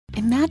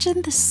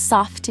Imagine the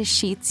softest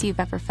sheets you've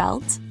ever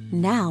felt.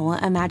 Now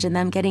imagine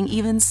them getting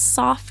even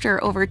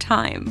softer over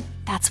time.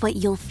 That's what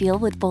you'll feel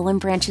with Boll &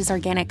 Branch's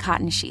organic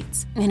cotton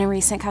sheets. In a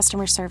recent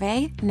customer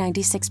survey,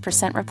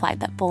 96% replied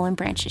that Boll &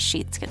 Branch's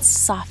sheets get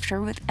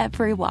softer with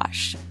every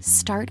wash.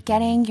 Start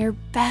getting your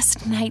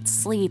best night's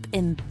sleep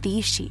in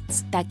these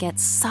sheets that get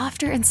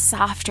softer and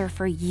softer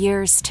for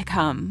years to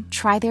come.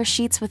 Try their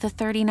sheets with a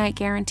 30-night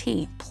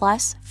guarantee,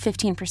 plus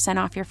 15%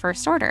 off your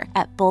first order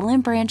at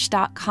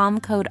bollandbranch.com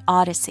code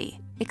Odyssey.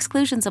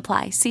 Exclusions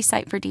apply. See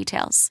site for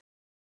details.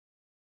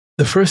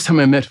 The first time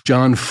I met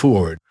John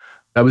Ford,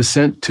 I was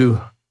sent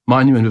to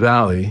Monument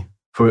Valley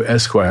for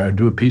Esquire to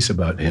do a piece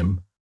about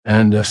him.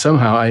 And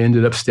somehow I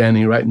ended up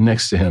standing right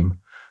next to him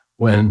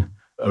when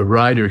a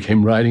rider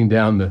came riding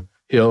down the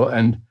hill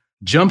and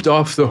jumped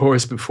off the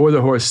horse before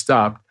the horse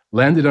stopped,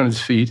 landed on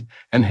his feet,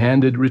 and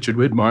handed Richard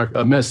Widmark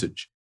a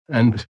message.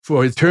 And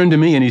Ford turned to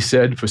me and he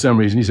said, for some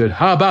reason, he said,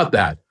 "How about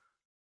that?"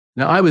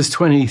 Now, I was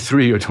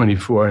 23 or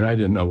 24, and I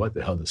didn't know what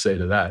the hell to say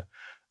to that.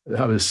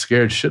 I was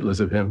scared shitless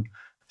of him.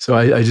 So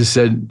I just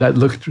said, that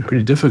looked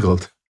pretty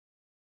difficult.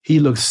 He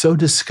looked so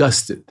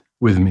disgusted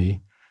with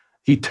me.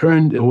 He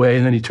turned away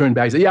and then he turned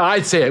back and said, "Yeah,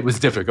 I'd say it was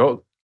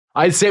difficult.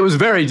 I'd say it was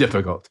very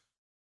difficult."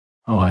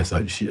 Oh, I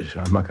thought, shit,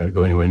 I'm not going to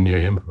go anywhere near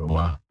him for a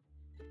while.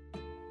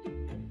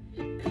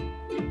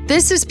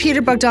 This is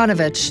Peter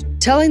Bogdanovich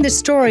telling the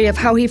story of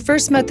how he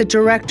first met the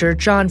director,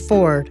 John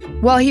Ford,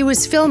 while he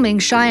was filming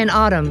Cheyenne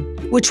Autumn,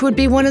 which would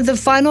be one of the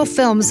final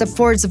films of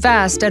Ford's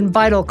vast and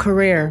vital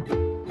career.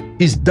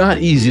 He's not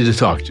easy to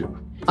talk to.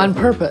 On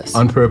purpose.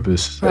 On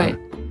purpose. Right.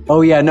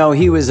 Oh, yeah, no,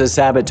 he was a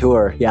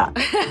saboteur, yeah.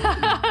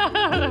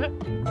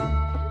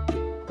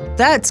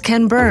 That's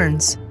Ken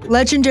Burns,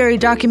 legendary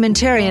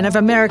documentarian of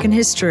American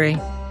history.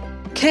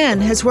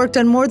 Ken has worked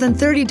on more than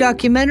 30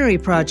 documentary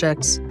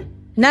projects.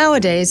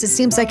 Nowadays, it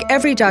seems like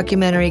every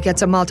documentary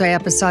gets a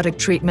multi-episodic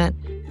treatment.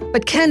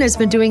 But Ken has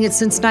been doing it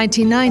since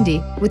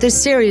 1990 with a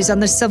series on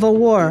the Civil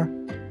War.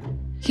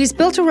 He's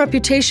built a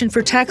reputation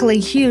for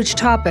tackling huge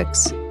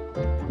topics.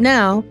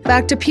 Now,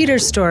 back to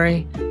Peter's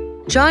story.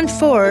 John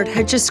Ford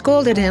had just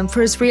scolded him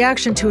for his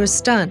reaction to a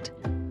stunt.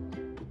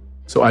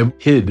 So I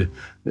hid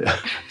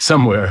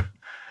somewhere.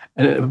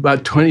 And in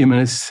about 20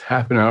 minutes,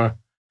 half an hour,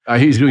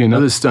 he's doing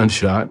another stunt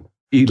shot.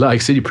 He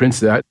City prints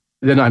that.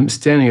 Then I'm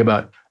standing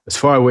about as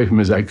far away from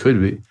him as I could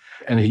be.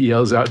 And he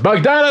yells out,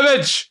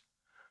 "Bogdanovich!"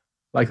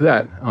 Like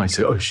that. Oh, I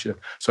said, oh, shit.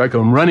 So I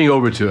come running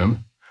over to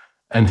him.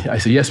 And I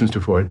said, "Yes,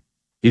 Mr. Ford."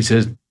 He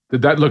says,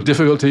 "Did that look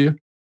difficult to you?"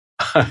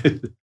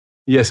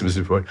 "Yes,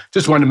 Mr. Ford.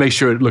 Just wanted to make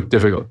sure it looked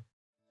difficult."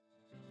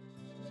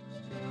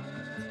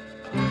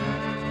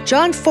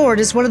 John Ford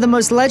is one of the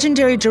most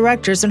legendary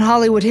directors in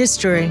Hollywood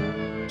history.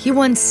 He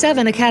won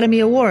 7 Academy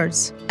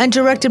Awards and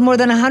directed more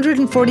than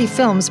 140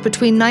 films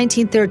between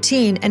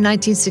 1913 and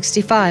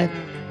 1965.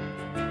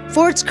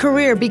 Ford's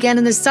career began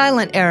in the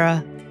silent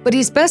era, but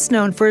he's best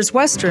known for his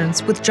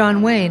westerns with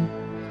John Wayne.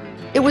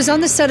 It was on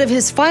the set of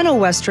his final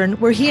western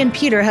where he and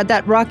Peter had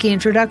that rocky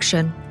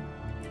introduction.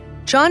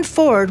 John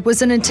Ford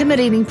was an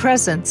intimidating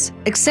presence,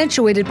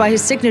 accentuated by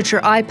his signature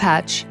eye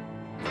patch.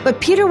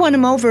 But Peter won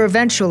him over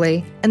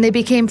eventually, and they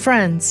became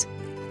friends.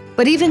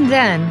 But even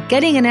then,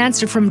 getting an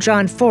answer from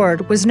John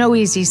Ford was no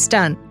easy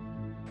stunt.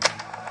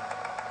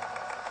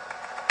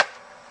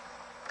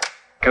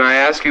 Can I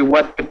ask you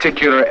what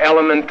particular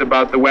element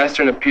about the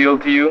Western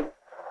appealed to you?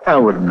 I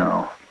wouldn't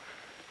know.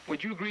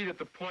 Would you agree that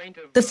the point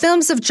of... The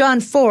films of John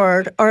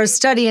Ford are a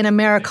study in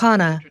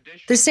Americana.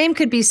 The same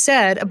could be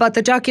said about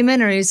the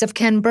documentaries of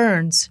Ken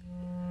Burns.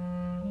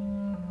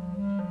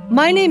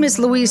 My name is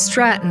Louise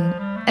Stratton,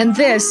 and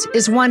this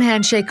is One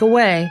Handshake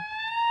Away,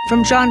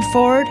 from John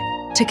Ford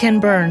to Ken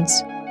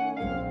Burns.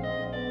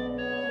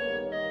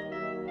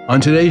 On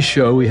today's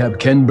show, we have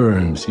Ken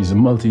Burns. He's a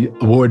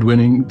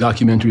multi-award-winning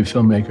documentary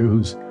filmmaker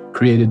who's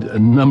created a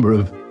number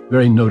of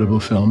very notable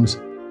films.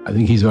 I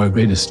think he's our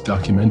greatest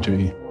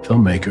documentary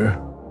filmmaker.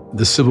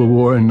 The Civil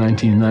War in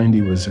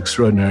 1990 was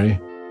extraordinary.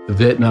 The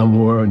Vietnam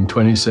War in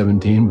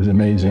 2017 was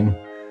amazing.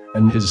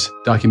 And his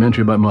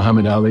documentary about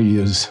Muhammad Ali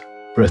is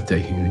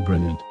breathtakingly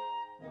brilliant.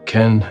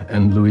 Ken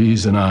and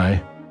Louise and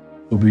I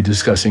will be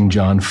discussing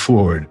John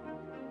Ford.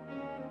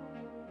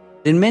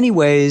 In many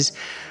ways,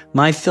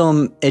 my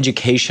film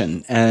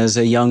education as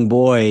a young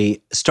boy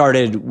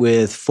started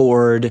with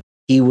Ford.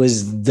 He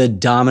was the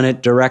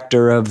dominant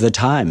director of the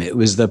time. It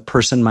was the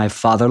person my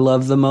father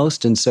loved the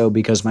most. And so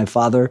because my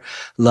father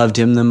loved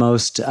him the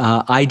most,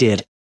 I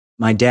did.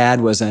 My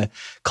dad was a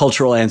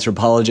cultural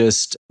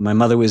anthropologist. My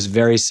mother was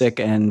very sick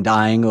and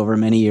dying over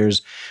many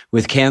years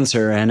with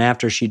cancer. And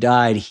after she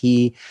died,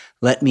 he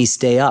let me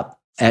stay up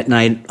at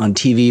night on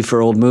TV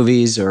for old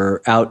movies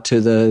or out to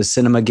the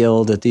Cinema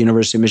Guild at the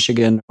University of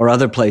Michigan or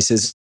other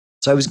places.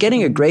 So I was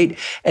getting a great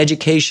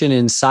education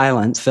in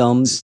silent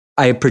films.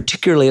 I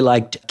particularly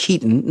liked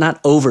Keaton, not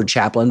over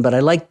Chaplin, but I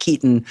liked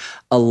Keaton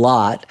a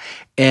lot.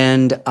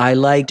 And I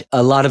liked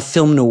a lot of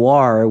film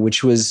noir,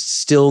 which was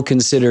still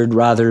considered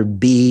rather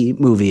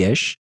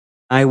B-movie-ish.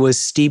 I was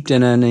steeped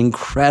in an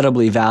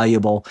incredibly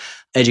valuable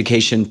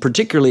education,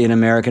 particularly in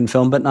American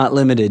film, but not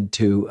limited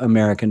to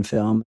American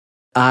film.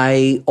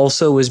 I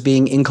also was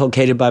being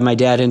inculcated by my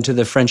dad into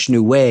the French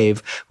New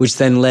Wave, which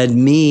then led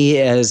me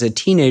as a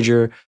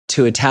teenager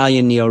to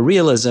Italian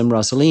neorealism,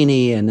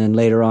 Rossellini, and then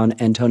later on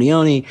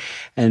Antonioni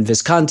and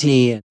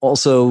Visconti.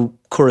 Also,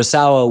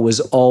 Kurosawa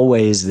was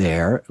always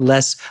there.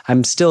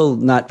 I'm still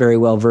not very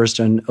well versed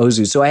on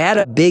Ozu. So I had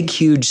a big,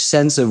 huge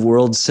sense of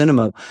world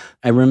cinema.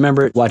 I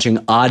remember watching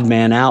Odd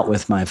Man Out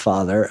with my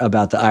father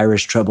about the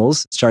Irish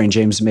Troubles, starring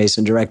James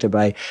Mason, directed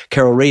by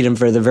Carol Reed. And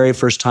for the very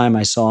first time,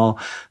 I saw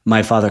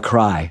my father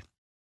cry.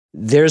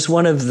 There's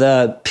one of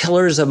the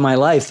pillars of my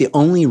life, the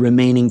only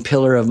remaining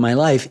pillar of my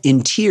life,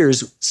 in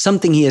tears,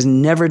 something he has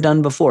never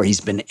done before.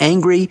 He's been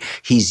angry,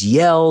 he's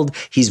yelled,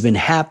 he's been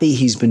happy,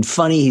 he's been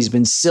funny, he's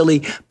been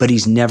silly, but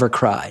he's never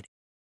cried.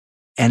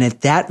 And at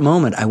that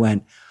moment, I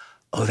went,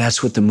 oh,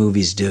 that's what the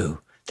movies do.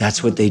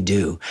 That's what they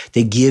do.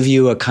 They give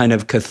you a kind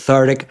of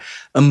cathartic,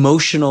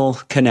 emotional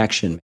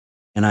connection.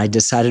 And I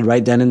decided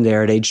right then and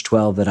there at age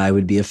 12 that I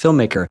would be a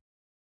filmmaker.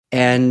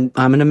 And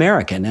I'm an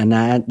American, and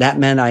that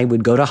meant I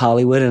would go to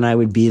Hollywood and I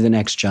would be the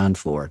next John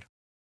Ford.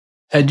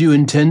 Had you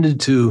intended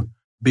to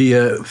be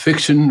a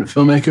fiction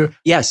filmmaker?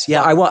 Yes,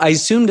 yeah. I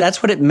assumed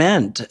that's what it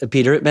meant,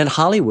 Peter. It meant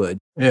Hollywood.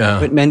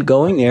 Yeah. It meant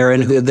going there,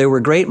 and there were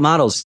great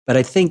models. But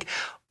I think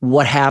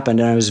what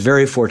happened, and I was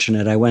very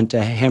fortunate, I went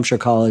to Hampshire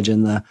College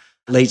in the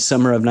late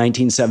summer of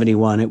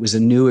 1971. It was a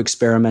new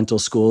experimental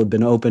school, had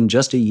been open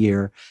just a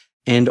year.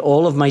 And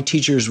all of my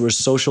teachers were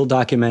social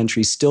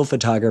documentary, still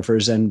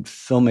photographers and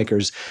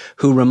filmmakers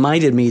who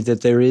reminded me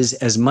that there is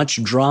as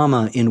much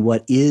drama in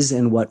what is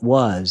and what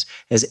was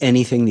as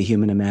anything the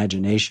human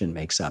imagination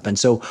makes up. And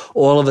so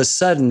all of a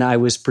sudden, I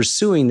was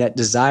pursuing that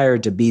desire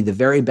to be the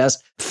very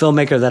best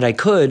filmmaker that I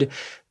could,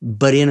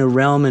 but in a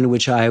realm in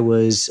which I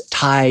was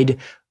tied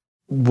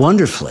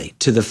wonderfully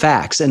to the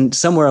facts. And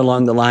somewhere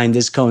along the line,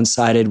 this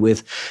coincided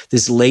with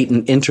this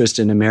latent interest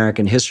in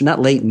American history.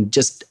 Not latent,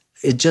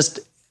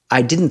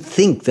 I didn't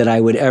think that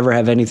I would ever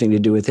have anything to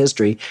do with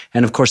history.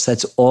 And of course,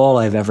 that's all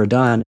I've ever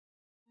done.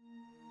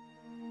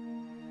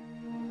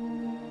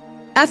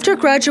 After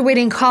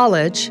graduating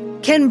college,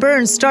 Ken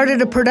Burns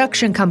started a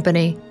production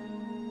company.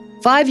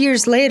 5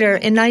 years later,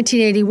 in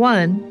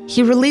 1981,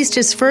 he released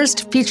his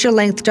first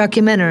feature-length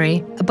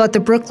documentary about the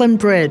Brooklyn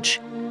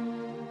Bridge.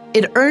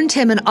 It earned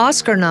him an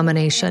Oscar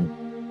nomination.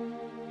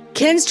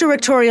 Ken's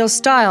directorial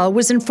style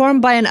was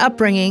informed by an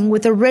upbringing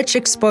with a rich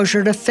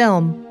exposure to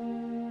film.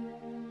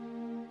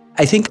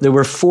 I think there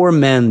were four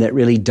men that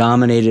really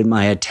dominated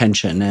my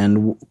attention,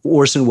 and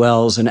Orson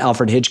Welles and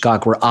Alfred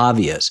Hitchcock were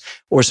obvious.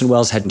 Orson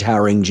Welles had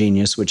towering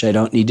genius, which I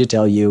don't need to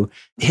tell you.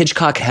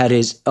 Hitchcock had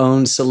his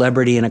own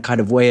celebrity and a kind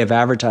of way of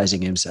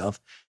advertising himself.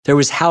 There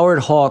was Howard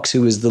Hawks,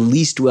 who was the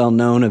least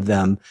well-known of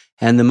them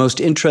and the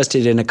most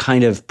interested in a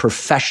kind of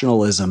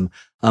professionalism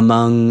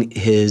among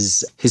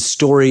his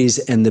stories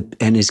and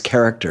his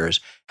characters.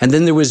 And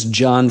then there was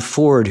John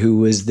Ford, who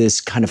was this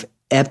kind of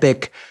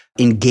epic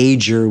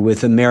engager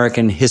with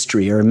American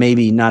history, or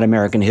maybe not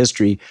American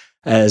history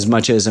as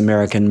much as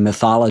American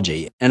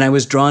mythology. And I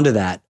was drawn to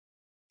that.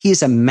 He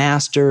is a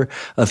master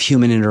of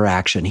human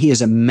interaction. He is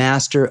a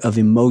master of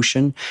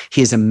emotion.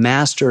 He is a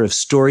master of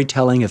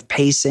storytelling, of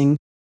pacing.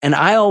 And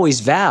I always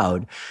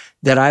vowed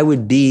that I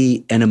would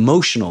be an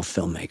emotional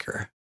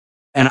filmmaker.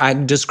 And I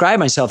describe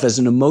myself as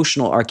an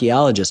emotional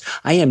archaeologist.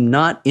 I am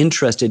not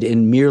interested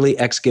in merely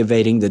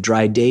excavating the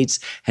dry dates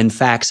and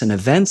facts and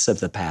events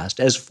of the past,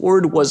 as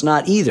Ford was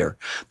not either.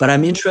 But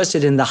I'm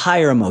interested in the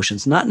higher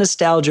emotions, not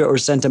nostalgia or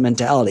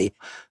sentimentality.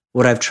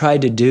 What I've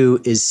tried to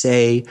do is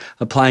say,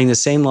 applying the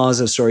same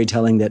laws of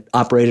storytelling that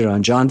operated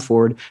on John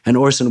Ford and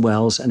Orson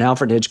Welles and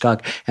Alfred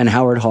Hitchcock and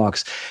Howard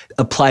Hawks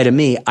apply to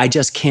me. I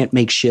just can't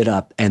make shit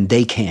up, and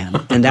they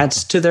can. And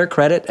that's to their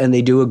credit, and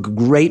they do a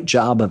great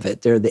job of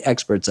it. They're the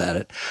experts at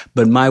it.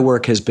 But my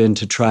work has been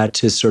to try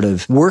to sort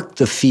of work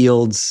the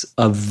fields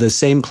of the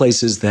same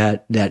places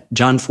that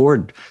John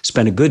Ford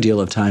spent a good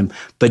deal of time,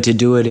 but to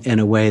do it in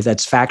a way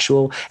that's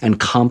factual and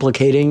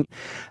complicating.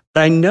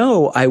 I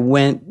know I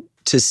went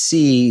to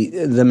see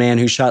The Man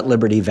Who Shot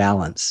Liberty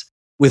Valance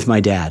with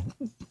my dad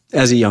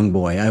as a young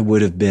boy. I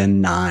would have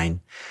been 9.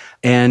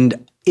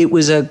 And it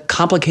was a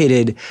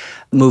complicated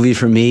movie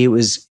for me. It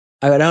was,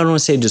 I don't want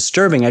to say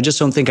disturbing. I just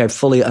don't think I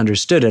fully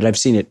understood it. I've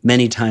seen it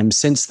many times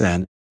since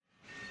then.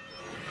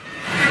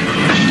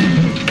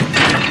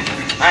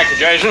 Thank you,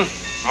 Jason.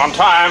 On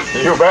time.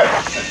 You bet.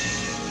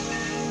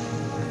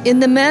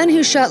 In The Man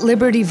Who Shot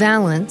Liberty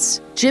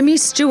Valance, Jimmy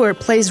Stewart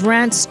plays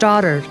Rance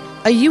Stoddard,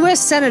 a U.S.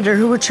 senator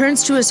who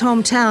returns to his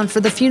hometown for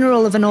the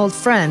funeral of an old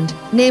friend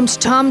named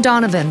Tom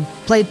Donovan,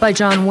 played by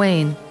John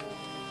Wayne.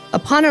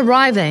 Upon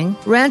arriving,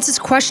 Rance is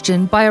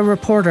questioned by a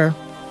reporter.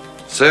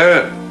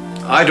 Sir,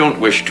 I don't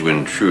wish to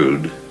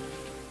intrude,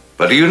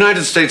 but a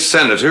United States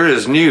senator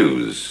is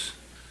news.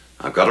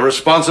 I've got a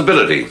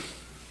responsibility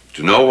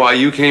to know why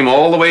you came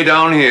all the way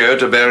down here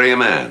to bury a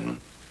man.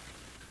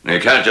 Now,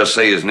 you can't just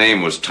say his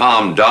name was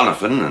Tom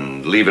Donovan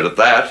and leave it at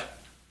that.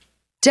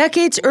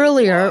 Decades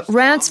earlier,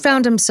 Rance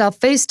found himself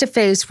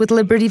face-to-face with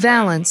Liberty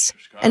Valance,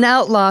 an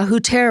outlaw who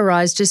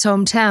terrorized his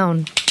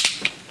hometown.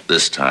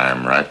 This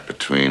time, right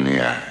between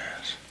the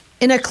eyes.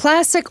 In a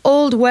classic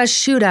Old West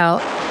shootout,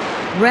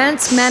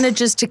 Rance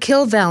manages to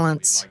kill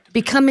Valance,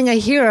 becoming a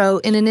hero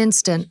in an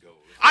instant.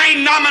 I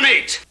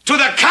nominate to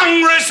the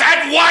Congress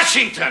at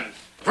Washington,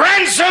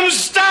 Ransom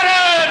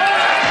Stoddard!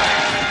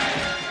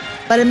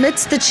 But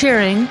amidst the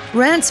cheering,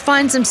 Rance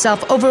finds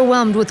himself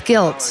overwhelmed with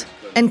guilt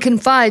and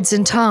confides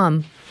in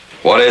Tom.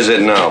 What is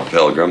it now,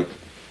 Pilgrim?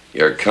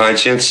 Your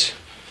conscience?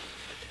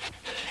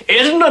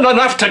 Isn't it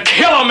enough to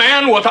kill a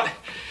man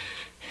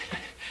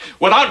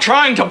without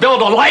trying to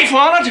build a life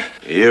on it?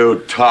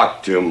 You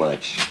talk too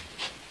much.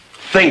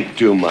 Think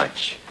too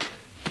much.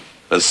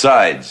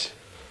 Besides,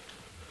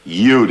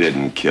 you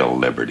didn't kill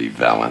Liberty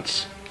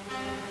Valance.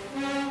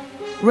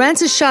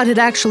 Rance's shot had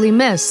actually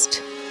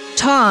missed.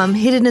 Tom,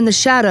 hidden in the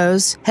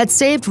shadows, had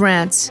saved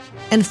Rance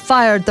and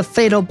fired the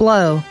fatal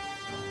blow.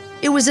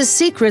 It was a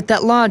secret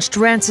that launched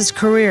Rance's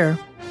career.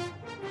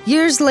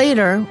 Years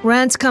later,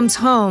 Rance comes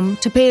home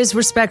to pay his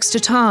respects to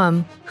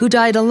Tom, who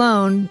died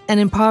alone and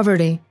in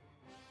poverty.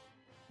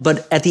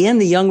 But at the end,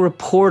 the young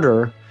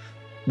reporter,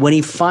 when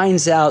he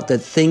finds out that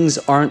things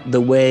aren't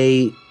the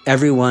way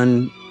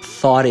everyone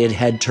thought it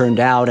had turned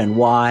out and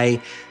why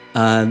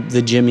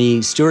the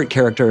Jimmy Stewart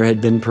character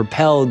had been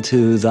propelled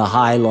to the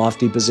high,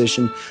 lofty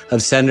position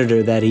of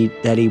senator that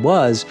he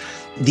was,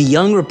 the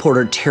young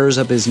reporter tears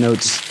up his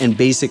notes and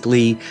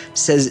basically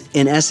says,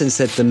 in essence,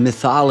 that the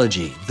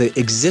mythology, the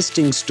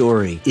existing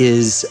story,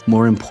 is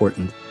more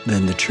important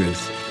than the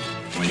truth.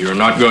 Well, you're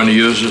not going to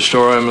use the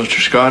story,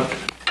 Mr. Scott?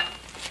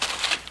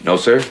 No,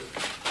 sir.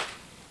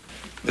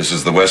 This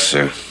is the West,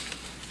 sir.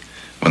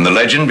 When the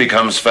legend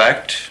becomes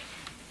fact,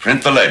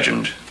 print the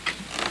legend.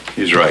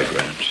 He's right,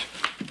 Rance.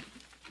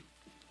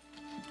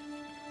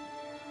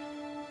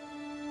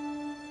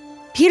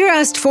 Peter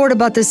asked Ford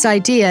about this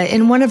idea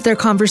in one of their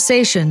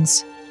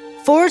conversations.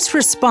 Ford's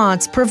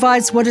response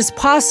provides what is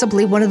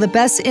possibly one of the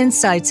best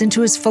insights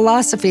into his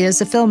philosophy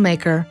as a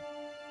filmmaker.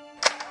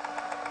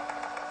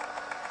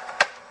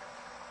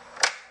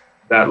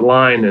 That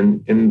line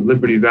in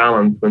Liberty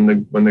Valance when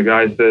the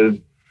guy says,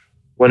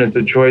 when it's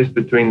a choice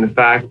between the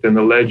fact and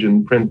the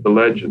legend, print the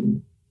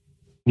legend.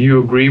 Do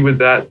you agree with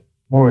that?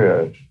 Oh,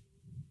 yes.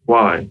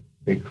 Why?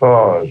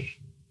 Because,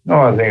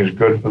 I think it's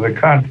good for the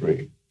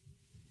country.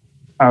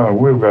 I mean,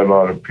 we've got a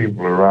lot of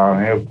people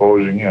around here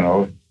posing,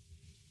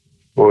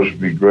 supposed to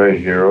be great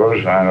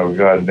heroes. I know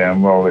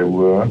goddamn well they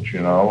weren't,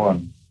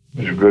 and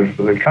it's good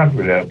for the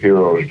country to have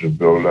heroes to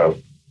build up.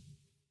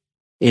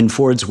 In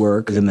Ford's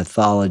work, the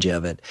mythology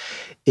of it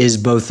is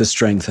both the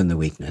strength and the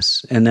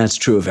weakness. And that's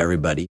true of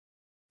everybody.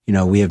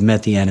 We have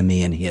met the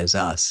enemy and he is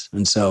us.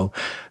 And so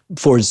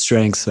Ford's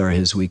strengths are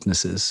his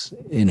weaknesses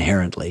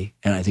inherently.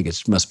 And I think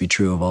it must be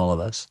true of all of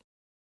us.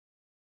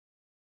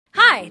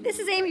 Hi, this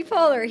is Amy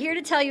Poehler, here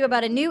to tell you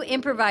about a new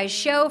improvised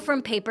show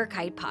from Paper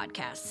Kite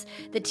Podcasts,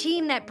 the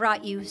team that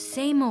brought you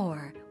Say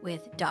More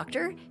with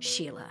Dr.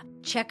 Sheila.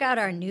 Check out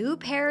our new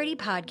parody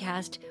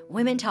podcast,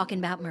 Women Talking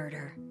About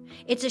Murder.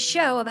 It's a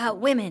show about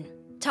women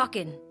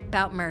talking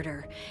about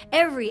murder.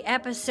 Every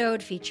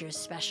episode features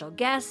special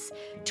guests,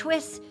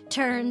 twists,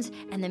 turns,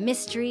 and the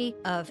mystery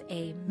of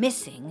a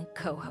missing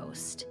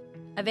co-host.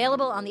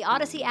 Available on the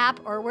Odyssey app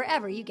or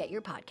wherever you get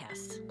your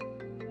podcasts.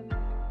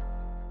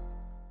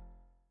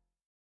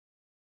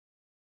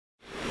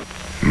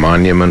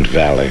 Monument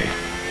Valley.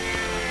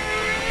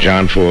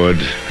 John Ford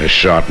has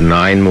shot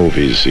 9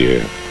 movies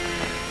here.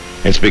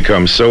 It's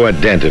become so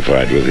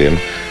identified with him,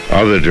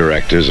 other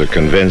directors are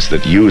convinced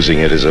that using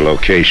it as a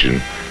location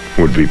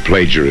would be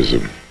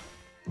plagiarism.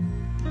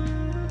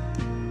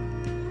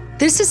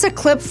 This is a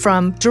clip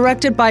from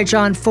Directed by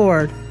John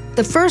Ford,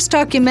 the first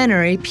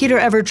documentary Peter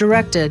ever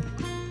directed.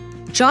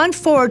 John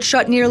Ford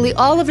shot nearly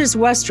all of his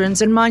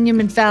westerns in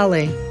Monument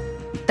Valley.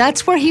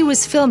 That's where he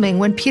was filming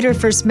when Peter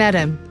first met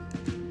him.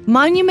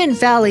 Monument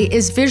Valley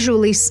is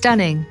visually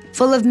stunning,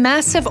 full of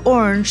massive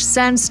orange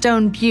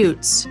sandstone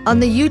buttes on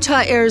the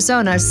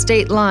Utah-Arizona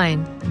state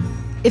line.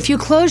 If you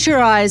close your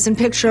eyes and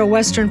picture a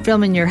Western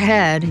film in your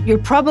head, you're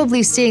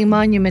probably seeing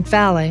Monument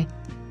Valley.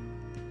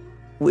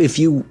 If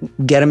you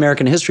get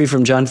American history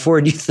from John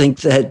Ford, you think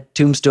that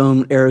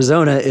Tombstone,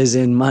 Arizona is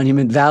in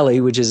Monument Valley,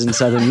 which is in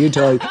southern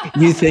Utah.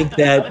 You think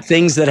that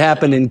things that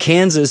happen in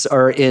Kansas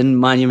are in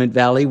Monument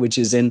Valley, which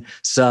is in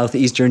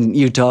southeastern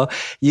Utah.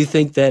 You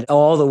think that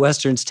all the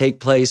Westerns take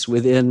place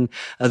within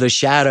the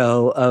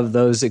shadow of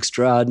those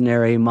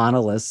extraordinary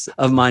monoliths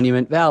of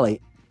Monument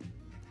Valley.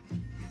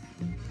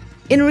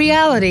 In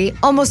reality,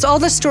 almost all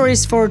the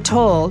stories Ford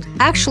told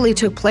actually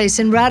took place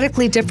in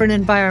radically different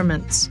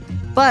environments.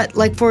 But,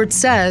 like Ford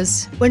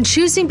says, when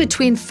choosing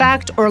between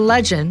fact or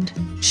legend,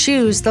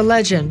 choose the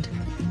legend.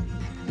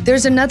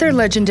 There's another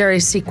legendary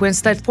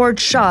sequence that Ford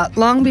shot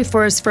long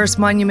before his first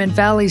Monument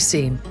Valley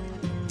scene.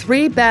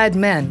 3 Bad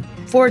Men,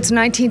 Ford's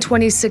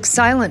 1926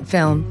 silent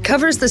film,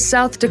 covers the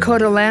South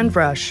Dakota land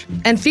rush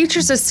and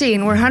features a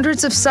scene where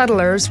hundreds of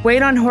settlers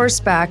wait on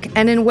horseback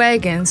and in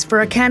wagons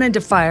for a cannon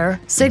to fire,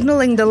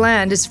 signaling the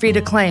land is free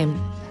to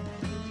claim.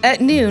 At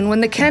noon,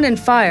 when the cannon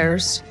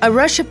fires, a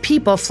rush of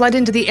people flood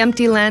into the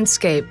empty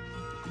landscape.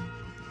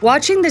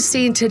 Watching the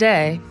scene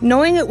today,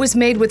 knowing it was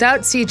made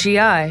without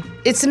CGI,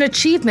 it's an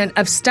achievement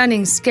of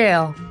stunning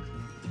scale.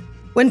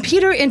 When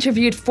Peter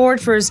interviewed Ford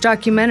for his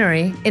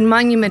documentary, in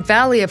Monument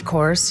Valley, of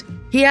course,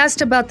 he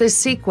asked about this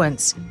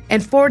sequence,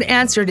 and Ford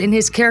answered in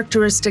his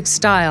characteristic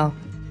style.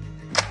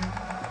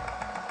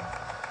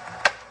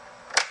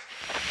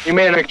 You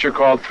made a picture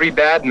called Three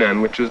Bad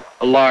Men, which was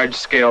a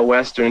large-scale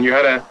Western, and you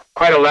had a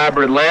quite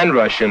elaborate land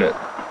rush in it.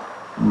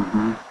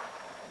 Mm-hmm.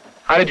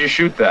 How did you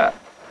shoot that?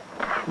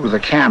 With a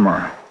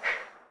camera.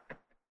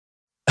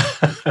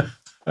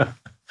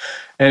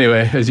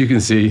 Anyway, as you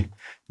can see,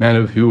 man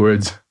of few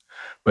words,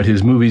 but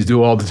his movies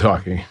do all the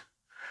talking.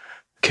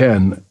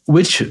 Ken,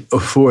 which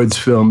of Ford's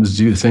films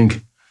do you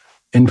think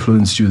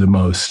influenced you the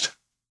most?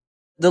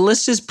 The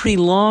list is pretty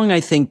long, I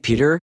think,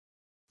 Peter.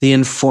 The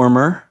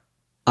Informer.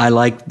 I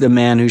like The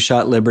Man Who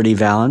Shot Liberty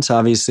Valance.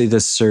 Obviously,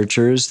 The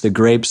Searchers, The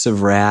Grapes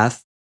of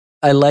Wrath.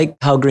 I like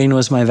How Green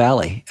Was My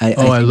Valley. I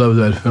love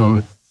that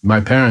film.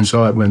 My parents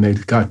saw it when they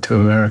got to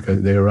America.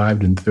 They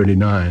arrived in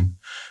 1939,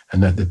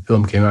 and that the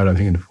film came out, I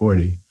think, in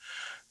 1940.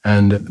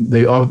 And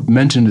they all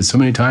mentioned it so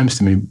many times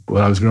to me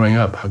when I was growing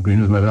up. How Green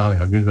Was My Valley,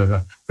 How Green Was My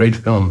Valley. Great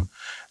film.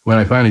 When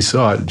I finally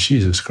saw it,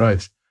 Jesus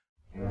Christ.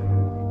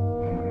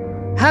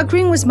 How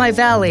Green Was My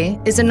Valley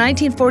is a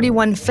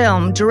 1941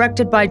 film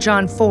directed by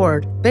John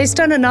Ford, based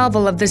on a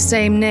novel of the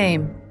same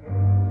name.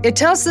 It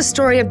tells the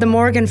story of the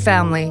Morgan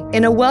family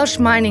in a Welsh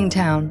mining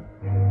town.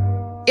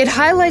 It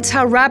highlights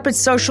how rapid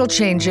social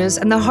changes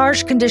and the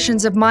harsh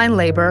conditions of mine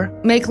labor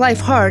make life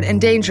hard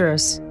and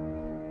dangerous.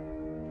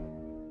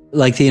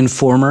 Like The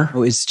Informer,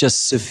 it's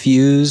just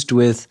suffused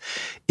with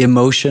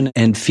emotion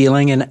and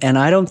feeling, and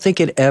I don't think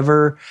it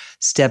ever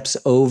steps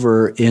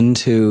over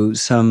into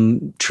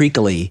some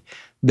treacly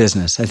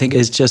business. I think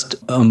it's just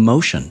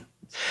emotion.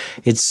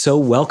 It's so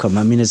welcome.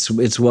 I mean,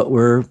 it's what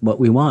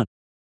we want.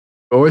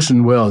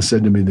 Orson Welles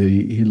said to me that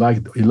he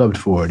loved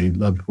Ford. He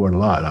loved Ford a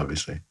lot,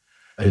 obviously,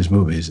 his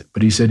movies.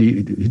 But he said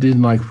he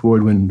didn't like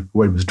Ford when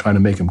Ford was trying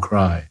to make him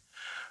cry.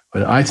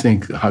 But I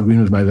think How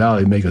Green Was My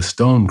Valley make a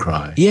stone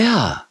cry.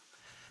 Yeah.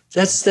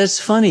 That's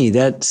funny.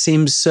 That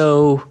seems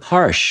so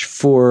harsh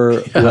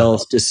for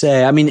Welles to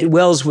say. I mean,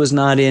 Welles was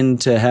not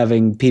into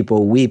having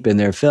people weep in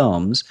their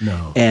films.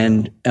 No.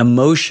 And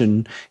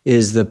emotion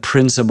is the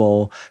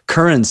principal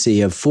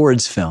currency of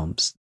Ford's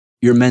films.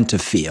 You're meant to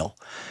feel,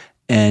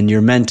 and you're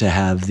meant to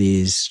have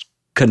these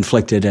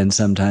conflicted and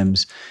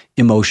sometimes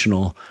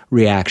emotional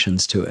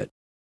reactions to it.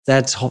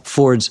 That's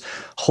Ford's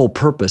whole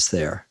purpose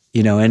there,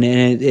 and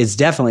it's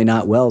definitely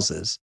not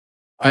Welles's.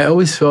 I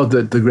always felt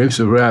that The Grapes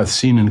of Wrath,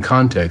 seen in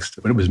context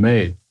when it was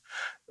made,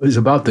 was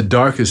about the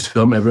darkest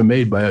film ever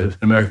made by an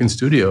American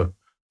studio.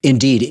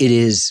 Indeed, it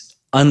is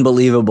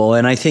unbelievable.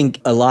 And I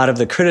think a lot of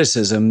the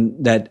criticism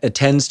that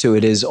attends to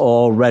it is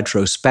all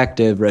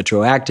retroactive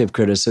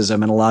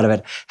criticism. And a lot of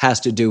it has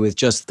to do with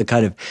just the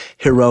kind of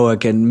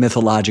heroic and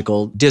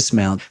mythological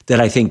dismount that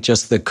I think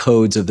just the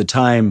codes of the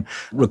time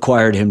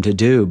required him to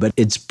do. But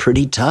it's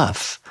pretty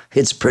tough.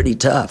 It's pretty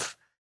tough.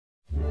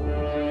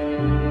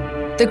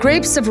 The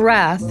Grapes of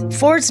Wrath,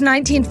 Ford's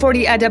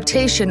 1940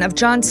 adaptation of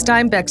John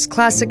Steinbeck's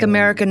classic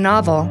American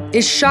novel,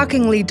 is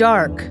shockingly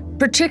dark,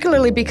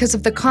 particularly because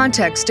of the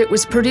context it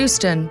was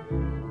produced in.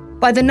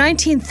 By the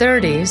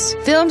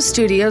 1930s, film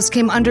studios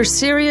came under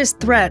serious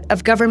threat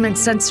of government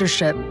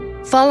censorship,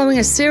 following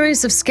a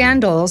series of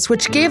scandals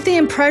which gave the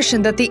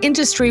impression that the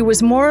industry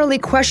was morally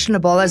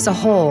questionable as a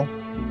whole.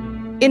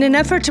 In an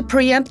effort to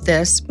preempt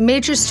this,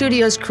 major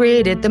studios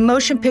created the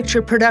Motion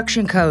Picture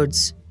Production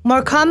Codes,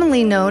 more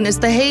commonly known as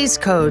the Hays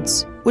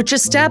Codes, which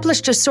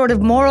established a sort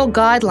of moral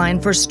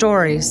guideline for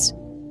stories.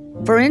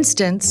 For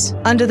instance,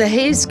 under the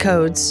Hays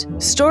Codes,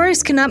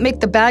 stories cannot make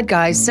the bad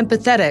guys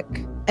sympathetic,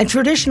 and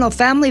traditional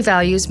family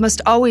values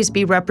must always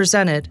be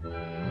represented.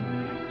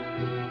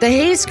 The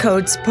Hays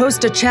Codes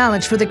posed a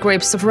challenge for The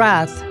Grapes of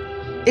Wrath.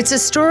 It's a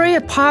story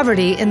of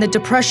poverty in the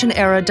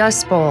Depression-era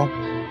Dust Bowl.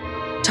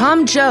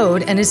 Tom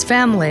Joad and his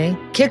family,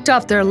 kicked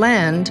off their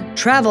land,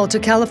 traveled to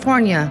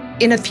California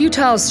in a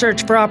futile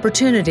search for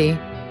opportunity.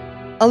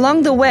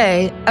 Along the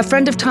way, a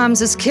friend of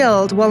Tom's is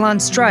killed while on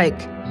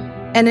strike,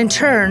 and in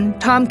turn,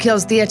 Tom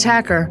kills the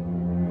attacker.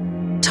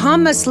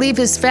 Tom must leave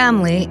his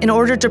family in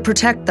order to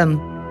protect them.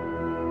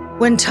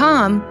 When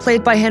Tom,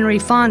 played by Henry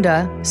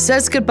Fonda,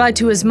 says goodbye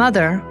to his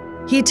mother,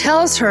 he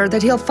tells her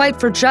that he'll fight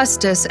for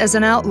justice as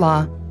an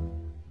outlaw.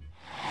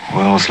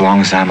 Well, as long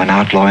as I'm an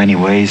outlaw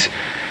anyways,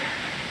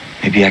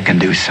 maybe I can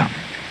do something.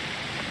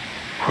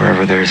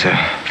 Wherever there's a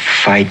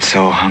fight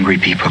so hungry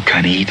people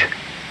can eat,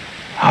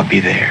 I'll be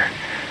there.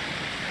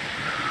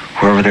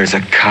 Wherever there's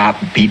a cop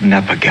beating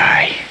up a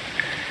guy,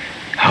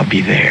 I'll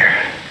be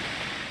there.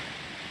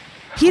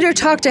 Peter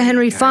talked to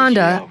Henry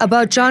Fonda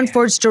about John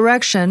Ford's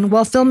direction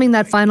while filming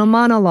that final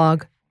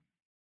monologue.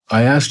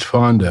 I asked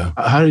Fonda,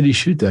 how did he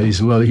shoot that? He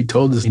said, well, he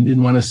told us he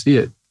didn't want to see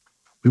it.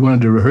 We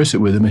wanted to rehearse it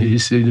with him, and he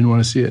said he didn't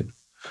want to see it.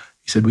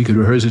 He said we could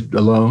rehearse it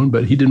alone,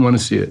 but he didn't want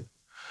to see it.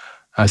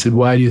 I said,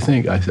 why do you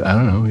think? I said, I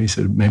don't know. He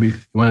said, maybe he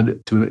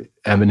wanted to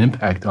have an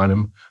impact on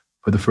him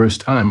for the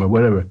first time or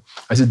whatever.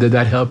 I said, did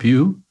that help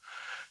you?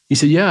 He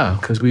said, yeah,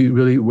 because we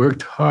really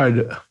worked hard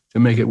to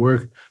make it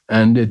work,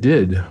 and it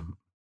did.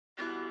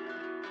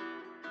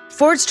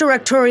 Ford's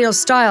directorial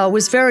style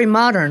was very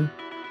modern.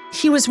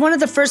 He was one of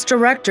the first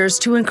directors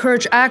to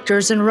encourage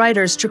actors and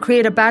writers to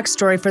create a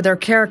backstory for their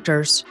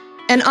characters,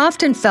 and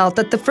often felt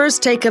that the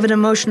first take of an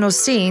emotional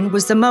scene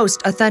was the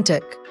most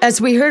authentic,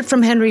 as we heard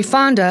from Henry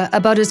Fonda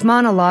about his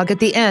monologue at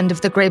the end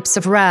of The Grapes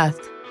of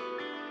Wrath.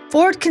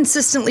 Ford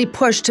consistently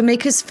pushed to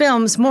make his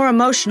films more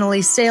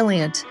emotionally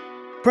salient.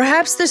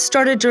 Perhaps this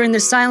started during the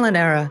silent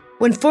era,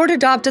 when Ford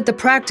adopted the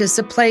practice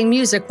of playing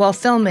music while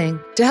filming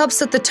to help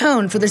set the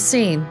tone for the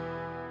scene.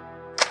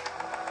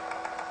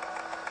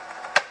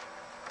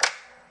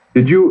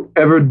 Did you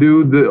ever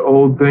do the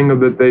old thing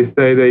that they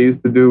say they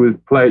used to do is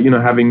play,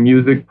 having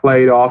music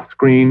played off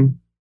screen?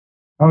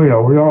 Oh, yeah.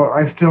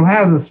 I still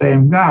have the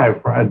same guy,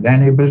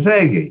 Danny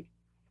Bezegi.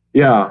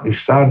 Yeah. He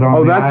started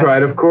on that's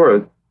right, of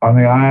course. On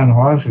the Iron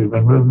Horse. He's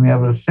been with me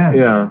ever since.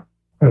 Yeah.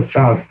 It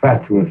sounds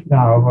fatuous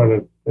now,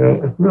 but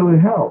it really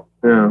helped.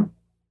 Yeah.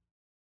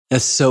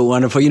 That's so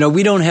wonderful.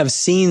 We don't have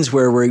scenes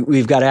where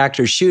we've got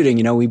actors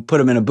shooting. We put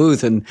them in a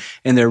booth and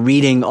they're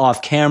reading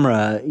off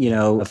camera,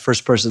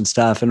 first person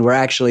stuff. And we're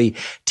actually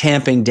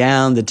tamping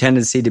down the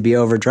tendency to be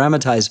over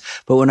dramatized.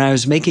 But when I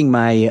was making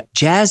my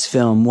jazz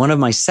film, one of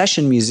my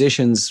session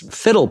musicians,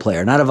 fiddle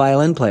player, not a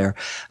violin player,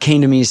 came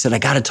to me and said, I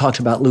got to talk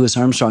about Louis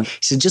Armstrong. He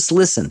said, just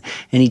listen.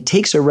 And he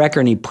takes a record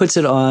and he puts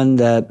it on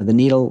the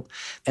needle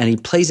and he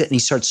plays it and he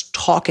starts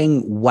talking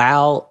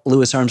while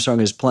Louis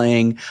Armstrong is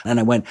playing. And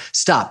I went,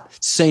 stop,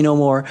 say no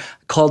more.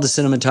 Called the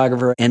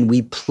cinematographer and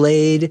we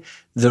played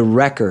the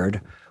record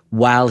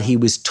while he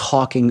was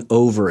talking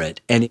over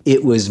it. And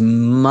it was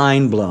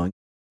mind-blowing.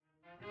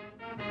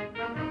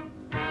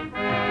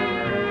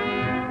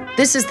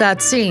 This is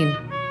that scene.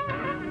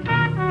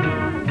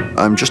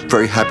 I'm just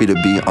very happy to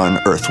be on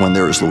Earth when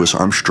there is Louis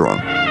Armstrong.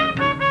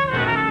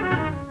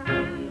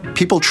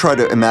 People try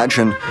to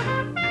imagine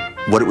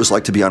what it was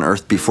like to be on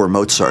Earth before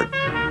Mozart.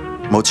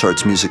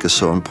 Mozart's music is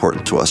so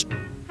important to us.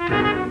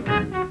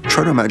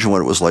 Try to imagine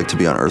what it was like to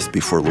be on Earth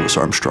before Louis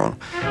Armstrong.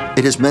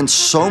 It has meant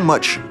so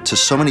much to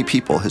so many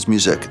people, his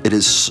music.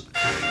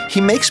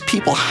 He makes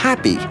people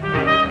happy.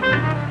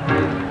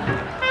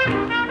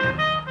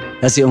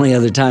 That's the only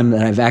other time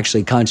that I've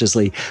actually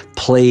consciously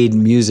played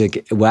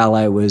music while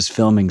I was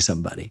filming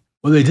somebody.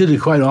 Well, they did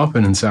it quite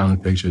often in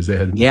silent pictures.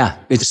 Yeah,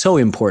 it's so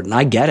important.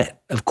 I get it.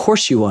 Of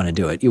course you want to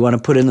do it. You want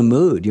to put in the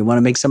mood. You want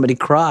to make somebody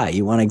cry.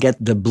 You want to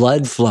get the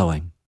blood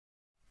flowing.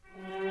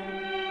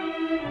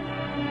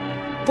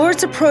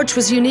 Ford's approach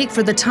was unique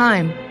for the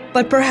time,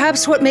 but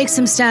perhaps what makes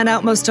him stand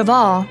out most of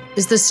all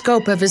is the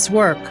scope of his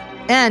work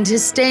and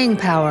his staying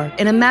power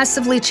in a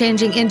massively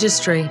changing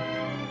industry.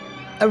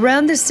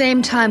 Around the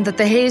same time that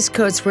the Hays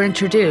Codes were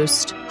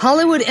introduced,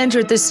 Hollywood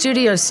entered the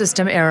studio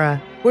system era,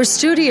 where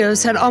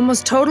studios had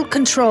almost total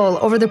control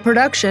over the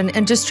production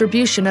and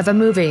distribution of a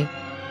movie.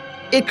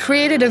 It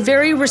created a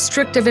very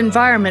restrictive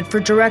environment for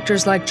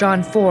directors like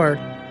John Ford.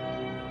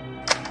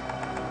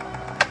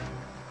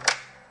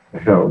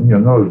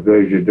 In those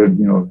days you did,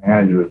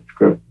 hand you the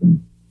script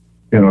and,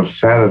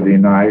 Saturday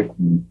night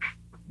and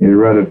you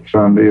read it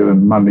Sunday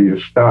and Monday you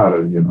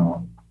started, In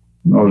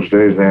those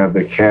days they had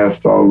the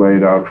cast all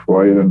laid out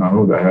for you. You didn't know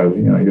who the hell,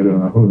 you didn't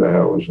know who the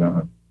hell was in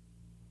it.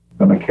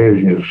 And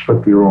occasionally you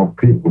slip your own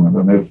people in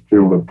and they'd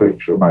steal the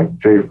picture, like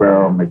J.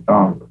 Farrell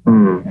McDonald.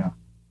 Yeah.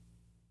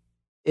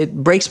 It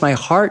breaks my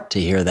heart to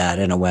hear that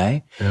in a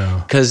way,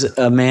 Yeah. because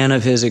a man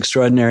of his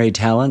extraordinary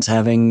talents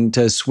having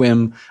to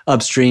swim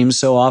upstream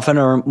so often,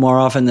 or more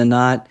often than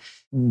not,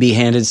 be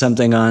handed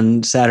something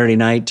on Saturday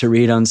night to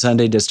read on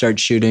Sunday to start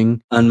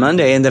shooting on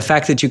Monday. And the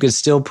fact that you could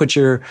still put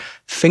your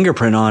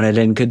fingerprint on it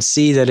and could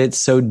see that it's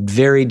so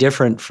very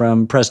different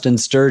from Preston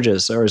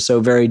Sturges, or so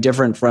very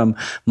different from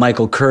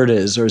Michael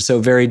Curtiz, or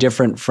so very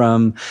different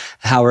from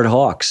Howard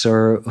Hawks,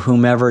 or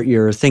whomever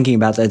you're thinking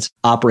about that's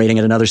operating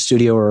at another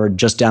studio or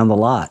just down the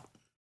lot.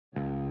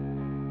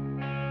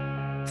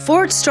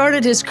 Ford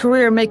started his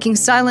career making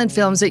silent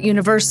films at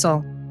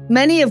Universal,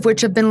 many of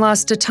which have been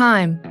lost to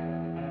time.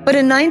 But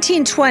in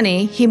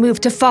 1920, he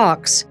moved to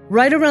Fox,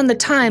 right around the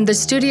time the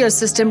studio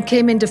system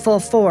came into full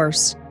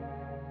force.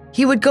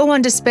 He would go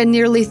on to spend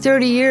nearly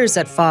 30 years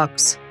at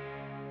Fox.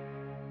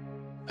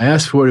 I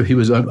asked Ford if he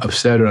was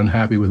upset or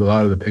unhappy with a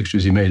lot of the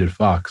pictures he made at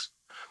Fox,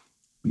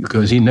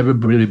 because he never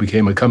really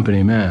became a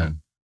company man.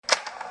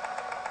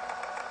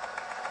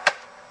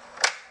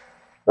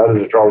 That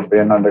is the trouble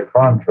being under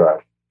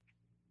contract.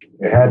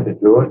 You had to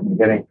do it and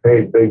getting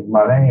paid big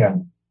money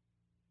and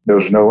there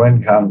was no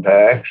income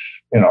tax,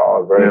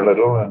 very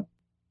little. And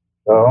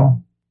so,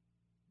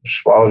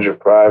 swallowed your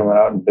pride, went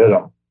out and did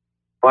them.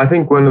 Well, I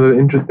think one of the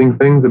interesting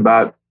things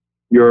about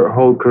your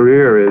whole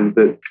career is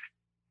that,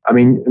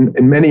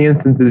 in many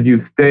instances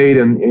you've stayed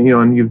and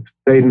you've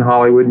stayed in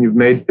Hollywood and you've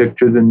made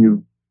pictures and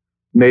you've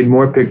made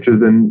more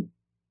pictures than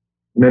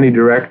many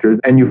directors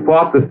and you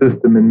fought the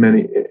system in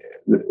many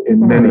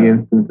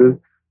instances.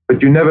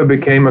 but you never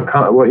became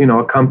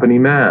a company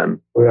man.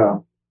 Yeah,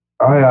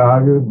 I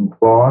argued and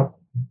fought.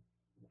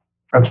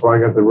 That's why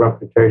I got the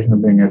reputation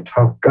of being a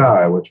tough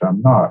guy, which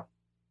I'm not.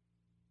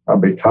 I'll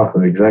be tough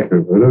with the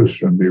executive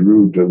producer and be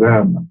rude to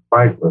them and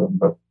fight with them,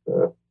 but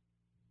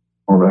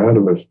or the head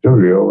of a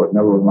studio, but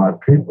never with my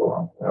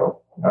people.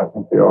 I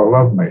think they all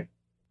love me.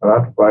 I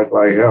had to fight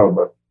like hell,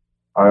 but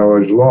I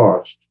always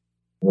lost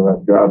with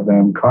that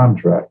goddamn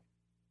contract.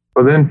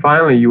 Well, then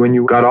finally, when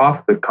you got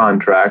off the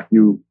contract,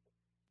 you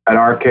at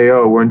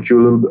RKO, weren't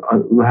you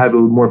had a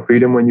little more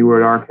freedom when you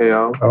were at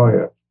RKO? Oh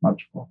yeah,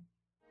 much more.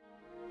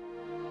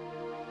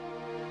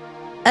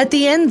 At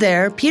the end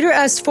there, Peter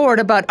asked Ford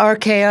about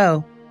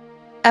RKO.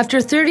 After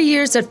 30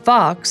 years at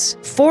Fox,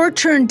 Ford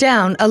turned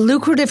down a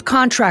lucrative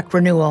contract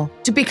renewal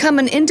to become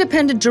an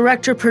independent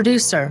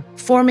director-producer,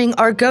 forming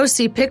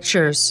Argosy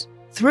Pictures,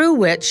 through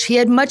which he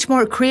had much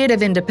more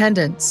creative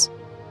independence.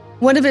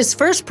 One of his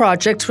first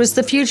projects was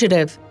The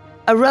Fugitive,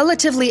 a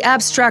relatively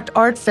abstract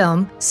art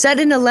film set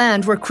in a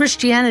land where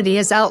Christianity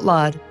is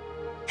outlawed.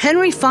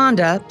 Henry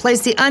Fonda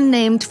plays the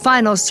unnamed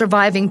final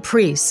surviving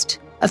priest,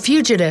 a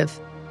fugitive.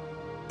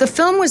 The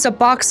film was a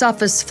box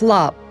office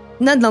flop.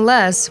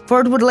 Nonetheless,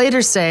 Ford would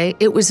later say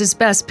it was his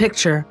best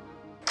picture.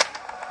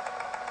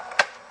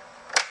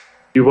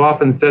 You've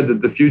often said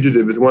that The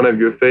Fugitive is one of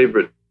your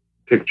favorite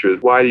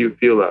pictures. Why do you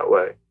feel that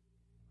way?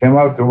 Came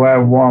out the way I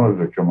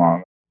wanted to come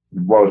out.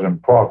 It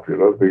wasn't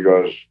popular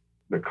because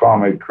the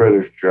comic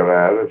critics got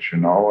at it,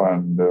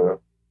 and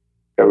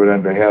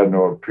evidently had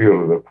no appeal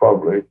to the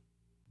public.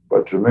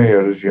 But to me,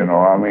 it is,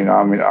 I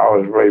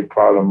was very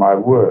proud of my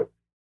work.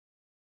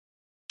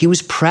 He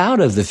was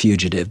proud of The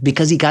Fugitive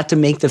because he got to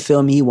make the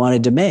film he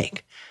wanted to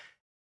make.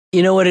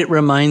 You know what? It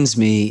reminds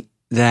me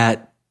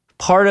that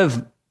part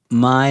of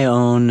my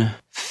own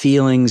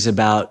feelings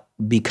about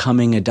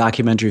becoming a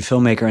documentary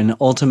filmmaker and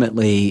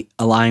ultimately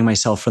aligning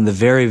myself from the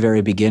very,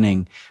 very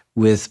beginning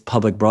with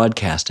public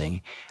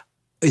broadcasting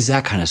is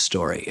that kind of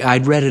story.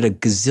 I'd read it a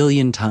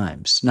gazillion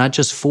times, not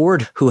just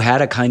Ford, who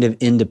had a kind of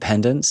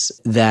independence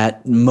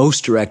that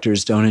most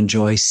directors don't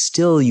enjoy.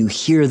 Still, you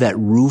hear that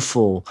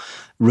rueful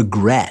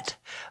regret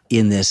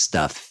in this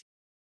stuff.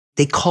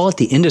 They call it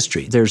the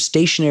industry. Their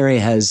stationery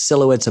has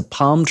silhouettes of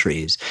palm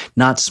trees,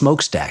 not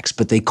smokestacks,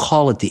 but they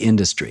call it the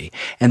industry.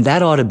 And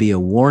that ought to be a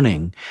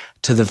warning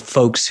to the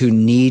folks who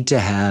need to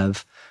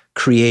have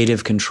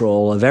creative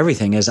control of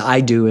everything, as I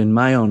do in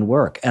my own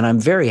work. And I'm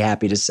very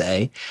happy to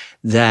say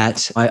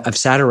that I've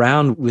sat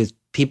around with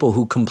people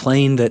who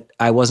complained that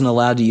I wasn't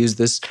allowed to use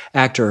this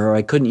actor, or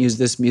I couldn't use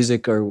this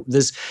music, or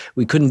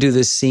we couldn't do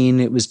this scene,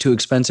 it was too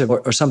expensive,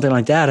 or something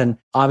like that. And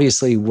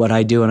obviously what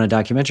I do on a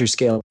documentary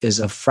scale is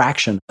a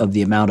fraction of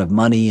the amount of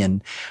money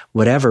and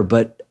whatever,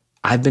 but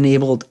I've been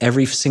able,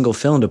 every single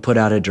film, to put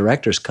out a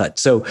director's cut.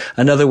 So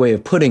another way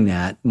of putting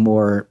that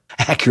more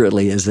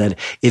accurately is that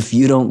if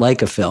you don't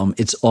like a film,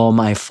 it's all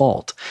my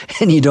fault.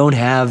 And you don't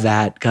have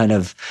that kind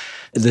of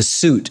the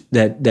suit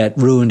that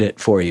ruined it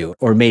for you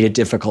or made it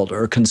difficult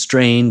or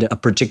constrained a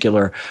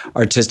particular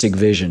artistic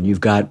vision.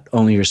 You've got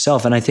only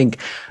yourself. And I think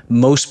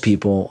most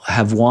people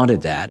have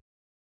wanted that.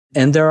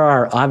 And there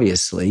are,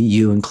 obviously,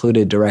 you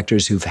included,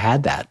 directors who've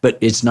had that, but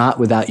it's not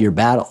without your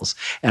battles.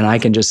 And I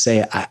can just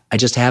say, I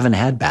just haven't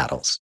had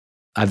battles.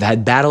 I've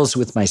had battles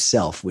with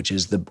myself, which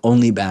is the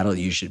only battle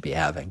you should be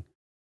having.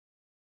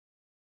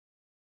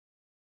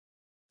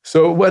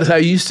 So what I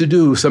used to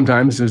do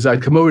sometimes is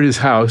I'd come over to his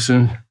house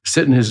and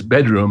sit in his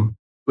bedroom.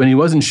 When he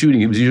wasn't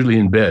shooting, he was usually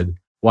in bed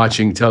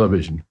watching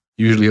television,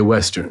 usually a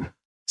Western.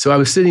 So I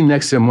was sitting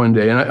next to him one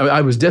day, and I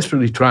was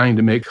desperately trying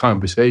to make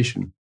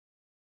conversation.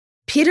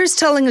 Peter's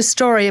telling a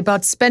story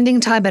about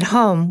spending time at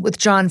home with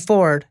John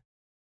Ford.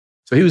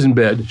 So he was in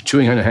bed,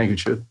 chewing on a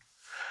handkerchief,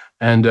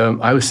 and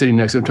I was sitting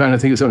next to him trying to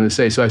think of something to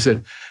say. So I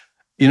said,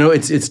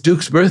 it's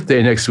Duke's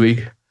birthday next week.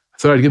 I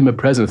thought I'd give him a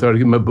present. I thought I'd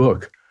give him a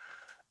book.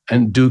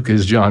 And Duke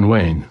is John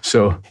Wayne.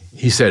 So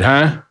he said,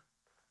 huh?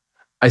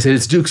 I said,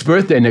 it's Duke's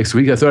birthday next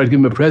week. I thought I'd give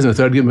him a present. I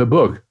thought I'd give him a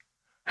book.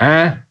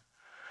 Huh?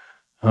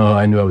 Oh,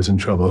 I knew I was in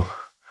trouble.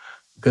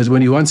 Because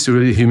when he wants to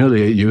really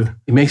humiliate you,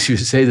 he makes you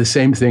say the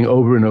same thing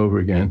over and over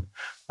again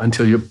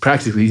until you're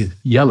practically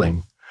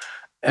yelling.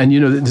 And,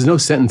 there's no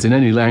sentence in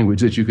any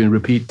language that you can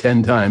repeat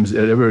 10 times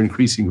at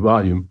ever-increasing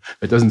volume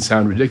that doesn't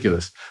sound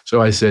ridiculous.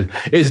 So I said,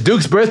 it's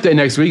Duke's birthday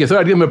next week. I thought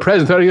I'd give him a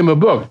present. I thought I'd give him a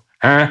book.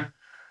 Huh?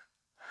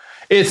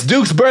 It's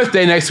Duke's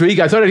birthday next week.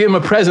 I thought I'd give him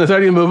a present. I thought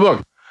I'd give him a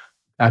book.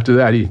 After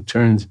that, he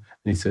turns and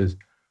he says,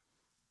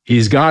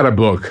 he's got a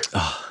book.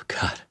 Oh,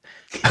 God.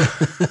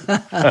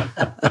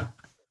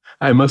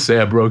 I must say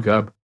I broke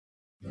up.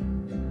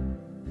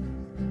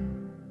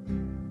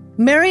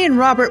 Marion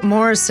Robert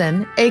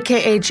Morrison,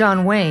 a.k.a.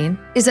 John Wayne,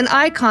 is an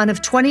icon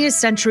of 20th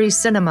century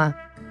cinema,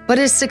 but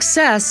his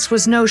success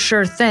was no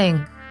sure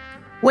thing.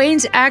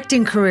 Wayne's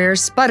acting career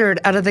sputtered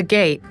out of the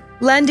gate,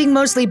 landing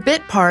mostly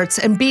bit parts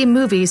and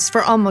B-movies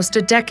for almost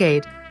a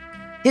decade.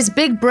 His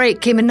big break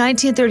came in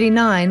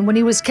 1939 when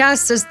he was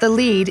cast as the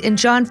lead in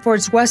John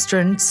Ford's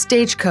Western,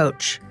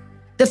 Stagecoach.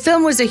 The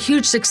film was a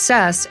huge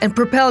success and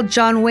propelled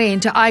John Wayne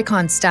to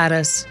icon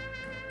status.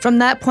 From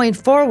that point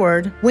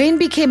forward, Wayne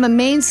became a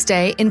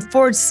mainstay in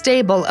Ford's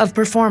stable of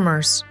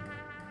performers.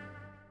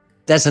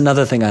 That's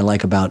another thing I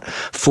like about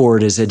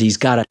Ford is that he's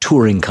got a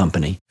touring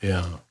company.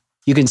 Yeah.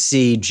 You can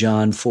see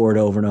John Ford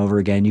over and over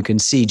again. You can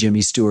see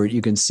Jimmy Stewart.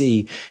 You can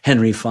see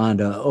Henry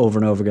Fonda over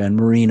and over again,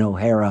 Maureen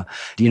O'Hara.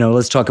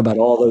 Let's talk about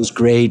all those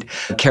great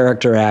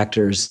character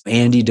actors,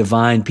 Andy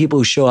Devine, people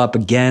who show up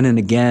again and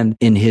again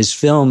in his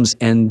films,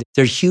 and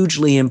they're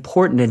hugely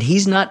important. And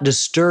he's not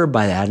disturbed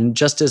by that. And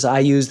just as I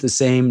use the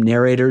same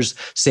narrators,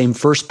 same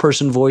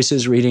first-person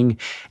voices reading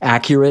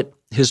accurate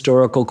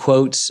historical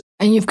quotes.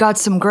 And you've got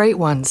some great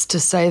ones to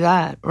say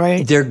that,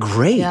 right? They're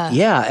great,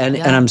 yeah. And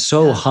I'm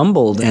so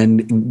humbled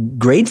and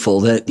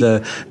grateful that the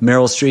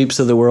Meryl Streeps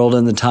of the world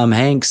and the Tom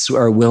Hanks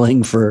are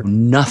willing for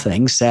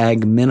nothing,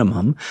 SAG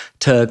minimum,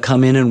 to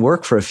come in and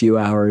work for a few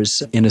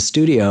hours in a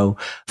studio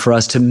for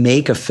us to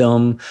make a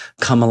film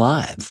come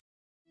alive.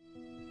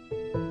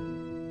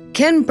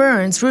 Ken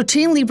Burns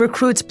routinely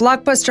recruits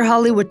blockbuster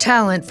Hollywood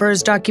talent for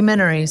his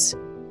documentaries.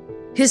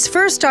 His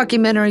first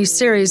documentary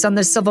series on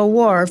the Civil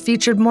War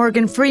featured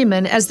Morgan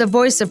Freeman as the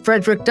voice of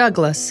Frederick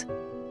Douglass.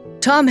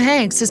 Tom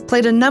Hanks has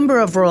played a number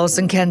of roles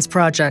in Ken's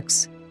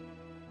projects.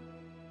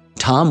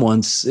 Tom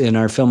once, in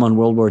our film on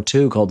World War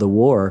II called The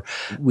War,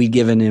 we'd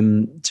given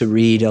him to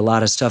read a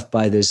lot of stuff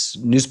by this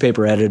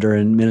newspaper editor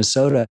in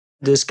Minnesota.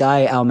 This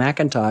guy, Al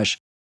McIntosh,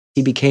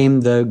 he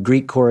became the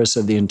Greek chorus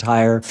of the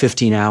entire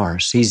 15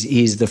 hours.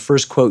 He's the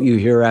first quote you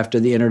hear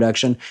after the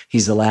introduction.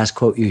 He's the last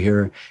quote you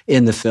hear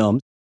in the film.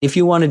 If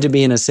you wanted to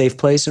be in a safe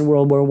place in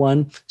World War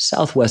I,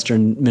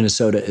 southwestern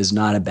Minnesota is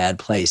not a bad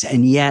place.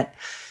 And yet,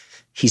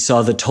 he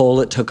saw the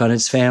toll it took on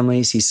its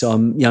families. He saw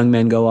young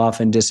men go off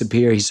and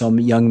disappear. He saw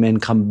young men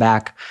come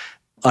back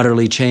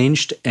utterly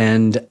changed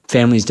and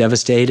families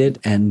devastated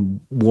and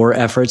war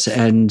efforts.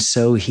 And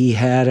so he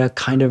had a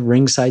kind of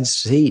ringside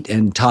seat,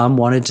 and Tom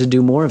wanted to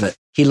do more of it.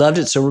 He loved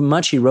it so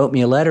much, he wrote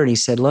me a letter and he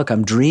said, look,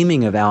 I'm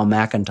dreaming of Al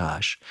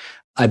McIntosh.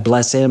 I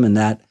bless him in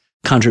that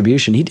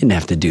contribution. He didn't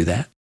have to do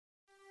that.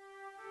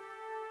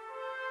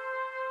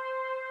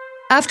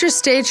 After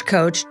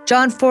Stagecoach,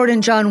 John Ford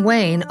and John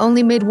Wayne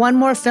only made one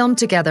more film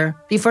together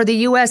before the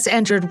U.S.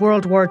 entered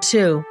World War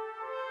II.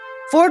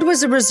 Ford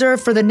was a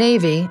reserve for the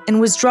Navy and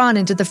was drawn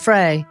into the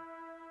fray.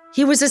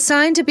 He was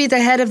assigned to be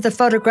the head of the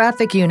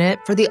photographic unit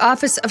for the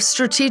Office of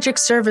Strategic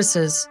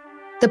Services,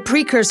 the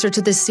precursor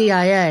to the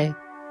CIA.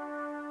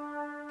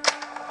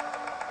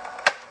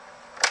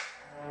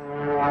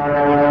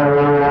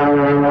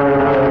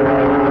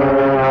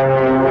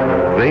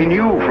 They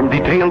knew from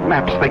detailed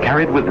maps they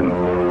carried with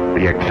them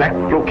the exact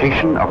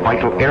location of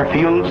vital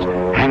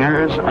airfields,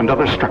 hangars, and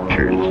other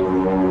structures.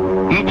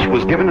 Each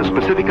was given a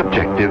specific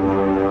objective,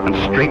 and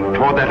straight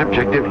toward that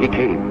objective he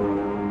came.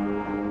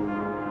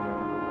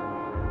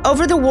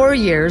 Over the war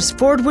years,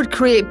 Ford would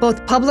create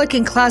both public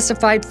and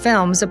classified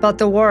films about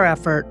the war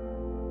effort,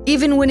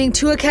 even winning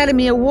 2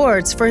 Academy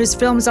Awards for his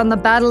films on the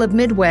Battle of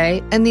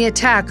Midway and the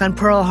attack on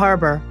Pearl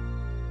Harbor.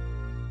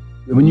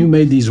 When you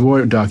made these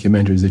war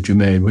documentaries that you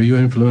made, were you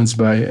influenced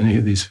by any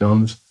of these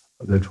films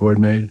that Ford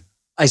made?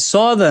 I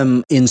saw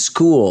them in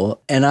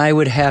school, and I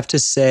would have to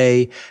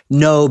say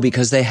no,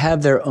 because they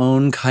have their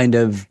own kind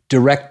of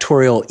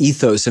directorial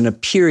ethos in a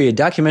period.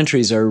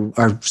 Documentaries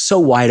are so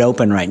wide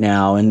open right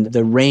now, and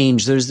the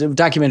range,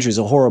 documentary is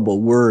a horrible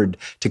word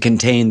to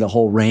contain the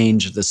whole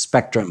range of the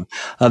spectrum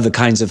of the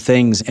kinds of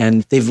things.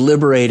 And they've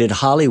liberated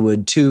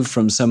Hollywood, too,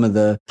 from some of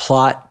the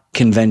plot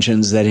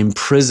conventions that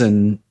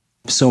imprison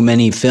so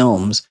many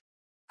films.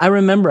 I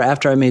remember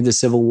after I made The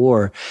Civil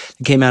War,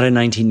 it came out in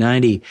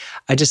 1990,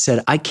 I just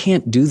said, I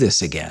can't do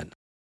this again.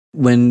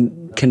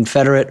 When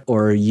Confederate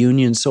or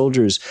Union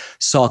soldiers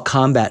saw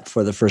combat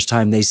for the first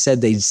time, they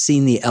said they'd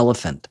seen the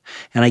elephant.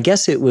 And I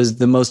guess it was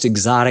the most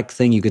exotic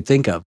thing you could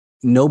think of.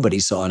 Nobody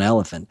saw an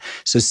elephant.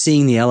 So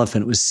seeing the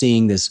elephant was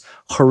seeing this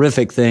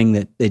horrific thing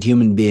that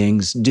human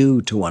beings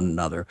do to one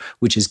another,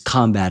 which is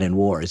combat and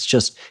war.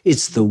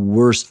 It's the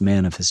worst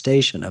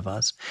manifestation of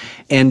us.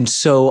 And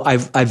so I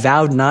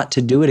vowed not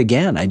to do it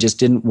again. I just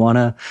didn't want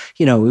to,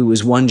 it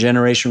was one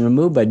generation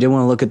removed, but I didn't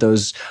want to look at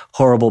those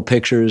horrible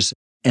pictures.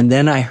 And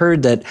then I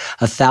heard that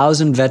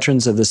 1,000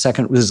 veterans of this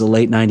was the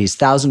late 90s,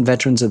 1,000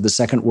 veterans of the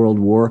Second World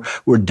War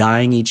were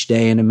dying each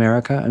day in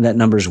America. And that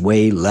number's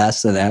way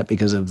less than that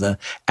because of the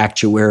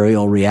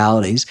actuarial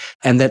realities.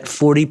 And that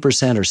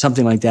 40% or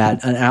something like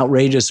that, an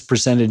outrageous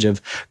percentage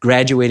of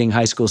graduating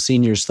high school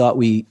seniors thought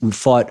we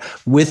fought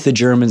with the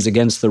Germans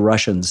against the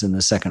Russians in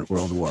the Second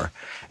World War.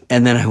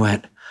 And then I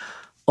went,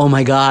 oh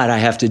my God, I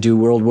have to do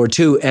World War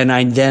II.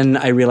 And then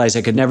I realized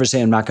I could never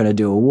say I'm not going to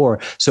do a war.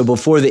 So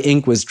before the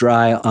ink was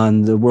dry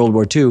on the World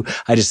War II,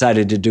 I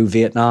decided to do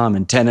Vietnam.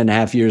 And 10 and a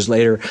half years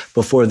later,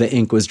 before the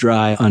ink was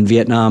dry on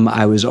Vietnam,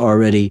 I was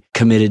already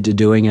committed to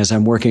doing, as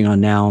I'm working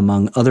on now,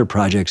 among other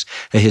projects,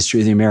 a history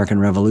of the American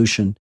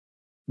Revolution.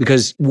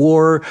 Because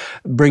war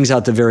brings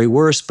out the very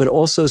worst, but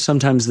also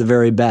sometimes the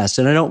very best.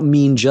 And I don't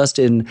mean just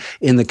in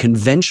the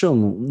conventional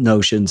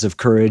notions of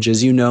courage.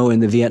 As you know,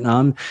 in the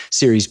Vietnam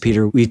series,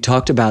 Peter, we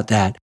talked about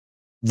that.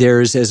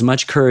 There's as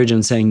much courage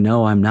in saying,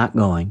 no, I'm not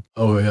going.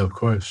 Oh, yeah, of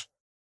course.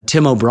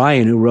 Tim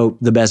O'Brien, who wrote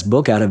the best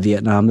book out of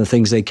Vietnam, The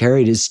Things They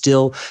Carried, is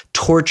still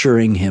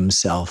torturing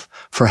himself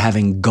for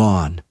having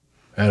gone.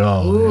 At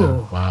all.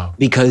 Yeah. Wow.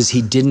 Because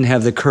he didn't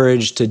have the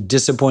courage to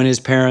disappoint his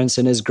parents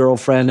and his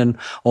girlfriend and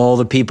all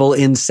the people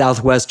in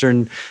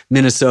southwestern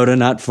Minnesota,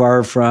 not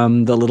far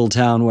from the little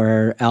town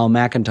where Al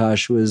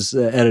McIntosh was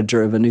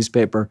editor of a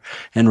newspaper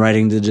and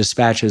writing the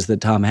dispatches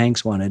that Tom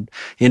Hanks wanted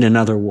in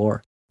another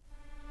war.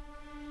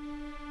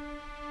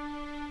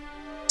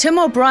 Tim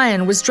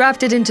O'Brien was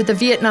drafted into the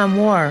Vietnam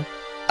War,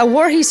 a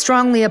war he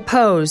strongly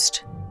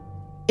opposed.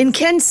 In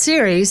Ken's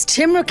series,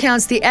 Tim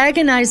recounts the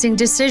agonizing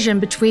decision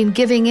between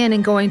giving in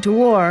and going to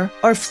war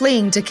or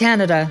fleeing to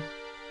Canada.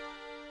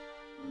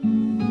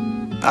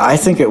 I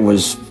think it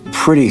was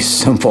pretty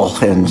simple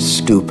and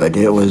stupid.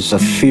 It was a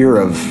fear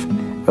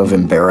of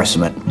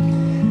embarrassment,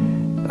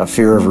 a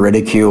fear of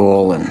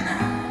ridicule and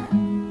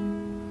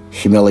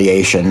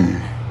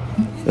humiliation,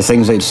 the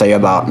things they'd say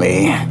about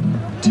me.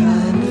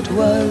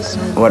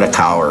 What a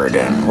coward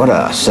and what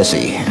a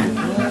sissy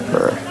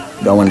for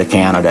going to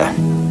Canada.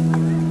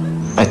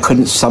 I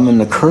couldn't summon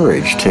the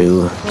courage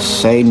to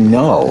say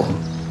no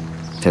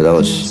to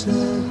those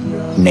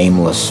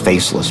nameless,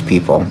 faceless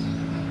people.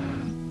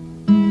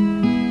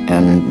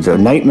 And the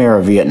nightmare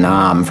of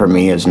Vietnam for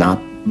me is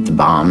not the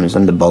bombs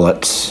and the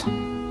bullets.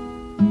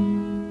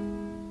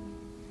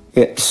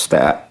 It's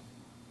that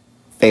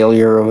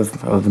failure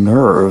of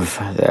nerve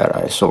that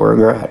I so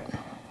regret.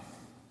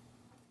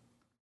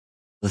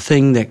 The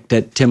thing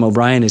that Tim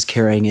O'Brien is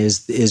carrying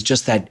is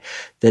just that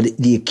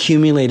the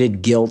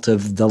accumulated guilt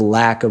of the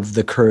lack of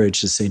the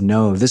courage to say,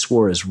 no, this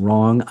war is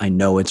wrong. I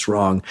know it's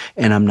wrong,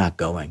 and I'm not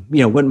going.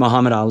 You know, what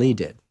Muhammad Ali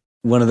did,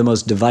 one of the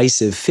most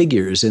divisive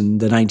figures in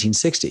the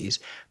 1960s.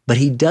 But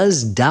he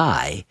does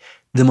die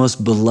the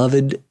most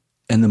beloved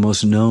and the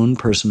most known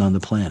person on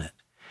the planet.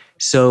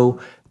 So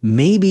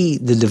maybe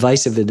the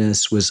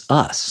divisiveness was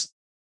us.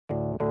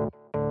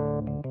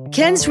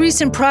 Ken's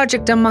recent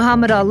project on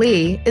Muhammad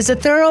Ali is a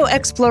thorough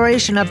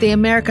exploration of the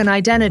American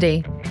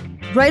identity.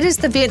 Right as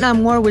the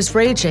Vietnam War was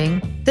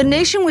raging, the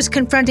nation was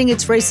confronting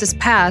its racist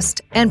past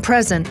and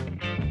present.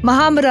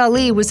 Muhammad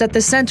Ali was at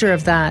the center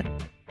of that.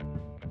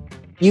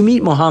 You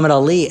meet Muhammad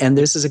Ali, and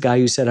this is a guy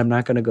who said, I'm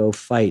not going to go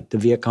fight. The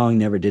Viet Cong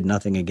never did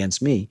nothing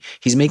against me.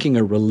 He's making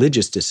a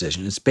religious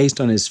decision. It's based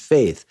on his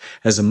faith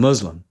as a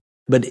Muslim.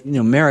 But, you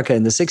know, America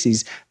in the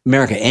 60s,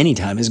 America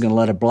anytime is going to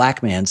let a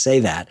black man say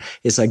that.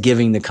 It's like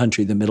giving the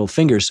country the middle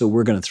finger, so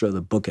we're going to throw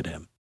the book at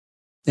him.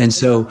 And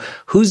so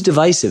who's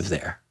divisive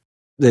there?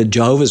 The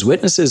Jehovah's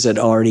Witnesses had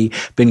already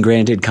been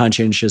granted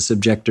conscientious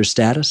objector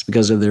status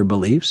because of their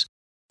beliefs.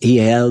 He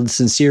held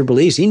sincere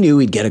beliefs. He knew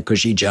he'd get a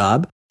cushy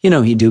job. You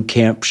know, he'd do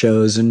camp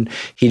shows and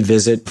he'd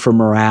visit for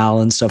morale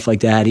and stuff like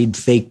that. He'd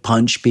fake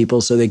punch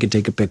people so they could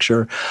take a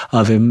picture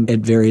of him at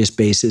various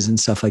bases and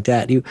stuff like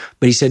that.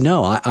 But he said,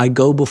 no, I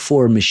go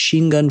before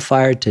machine gun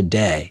fire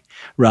today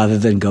rather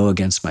than go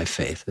against my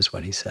faith, is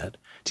what he said.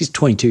 He's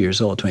 22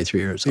 years old, 23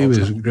 years old. He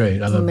was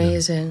great. I love him.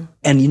 Amazing.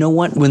 And you know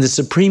what? When the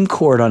Supreme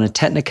Court, on a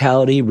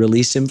technicality,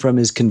 released him from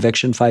his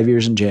conviction, 5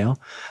 years in jail,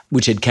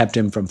 which had kept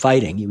him from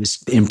fighting, he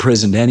was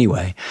imprisoned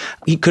anyway.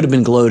 He could have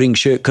been gloating,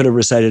 could have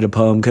recited a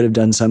poem, could have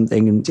done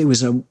something. And it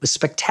was a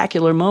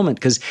spectacular moment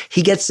because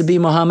he gets to be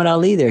Muhammad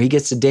Ali there. He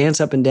gets to dance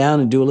up and down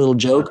and do a little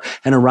joke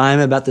and a rhyme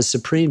about the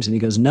Supremes. And he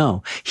goes,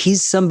 no,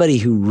 he's somebody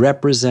who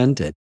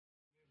represented.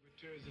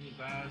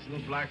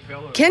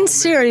 Ken's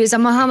series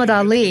on Muhammad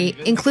Ali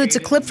includes a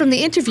clip from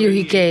the interview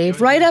he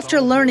gave right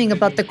after learning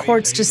about the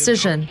court's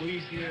decision.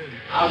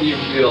 How do you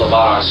feel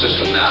about our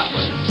system now?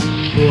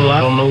 Well,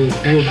 I don't know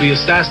who will be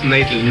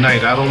assassinated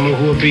tonight. I don't know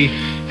who will be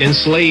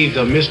enslaved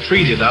or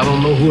mistreated. I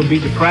don't know who will be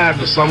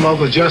deprived of some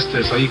other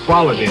justice or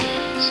equality.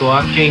 So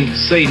I can't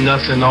say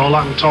nothing. All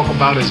I can talk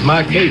about is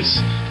my case.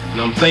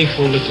 And I'm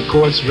thankful that the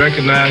courts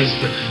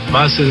recognized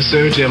my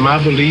sincerity and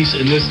my beliefs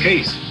in this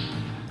case.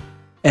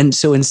 And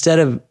so instead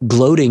of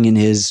gloating in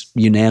his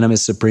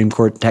unanimous Supreme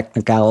Court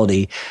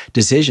technicality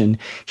decision,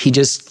 he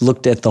just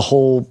looked at the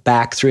whole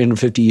back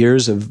 350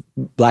 years of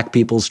black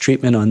people's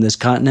treatment on this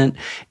continent,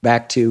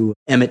 back to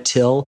Emmett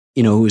Till,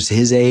 you know, who was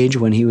his age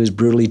when he was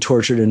brutally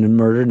tortured and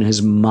murdered, and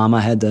his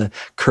mama had the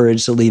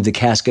courage to leave the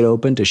casket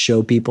open to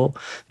show people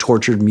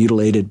tortured,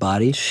 mutilated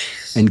body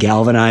and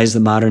galvanize the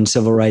modern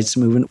civil rights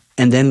movement.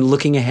 And then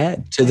looking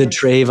ahead to the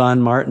Trayvon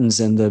Martins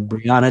and the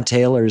Breonna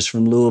Taylors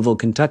from Louisville,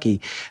 Kentucky,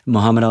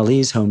 Muhammad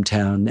Ali's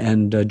hometown,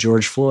 and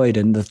George Floyd,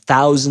 and the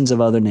thousands of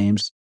other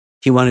names.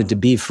 He wanted to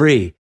be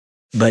free,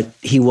 but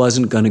he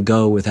wasn't going to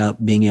go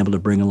without being able to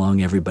bring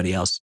along everybody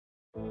else.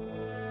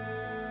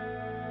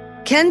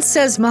 Ken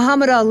says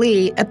Muhammad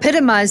Ali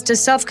epitomized a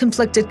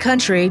self-conflicted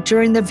country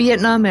during the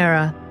Vietnam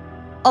era.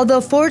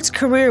 Although Ford's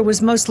career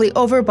was mostly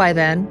over by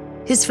then,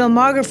 his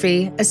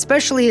filmography,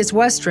 especially his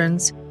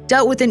westerns,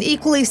 dealt with an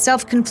equally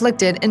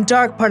self-conflicted and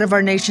dark part of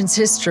our nation's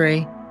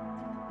history.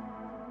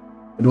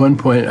 At one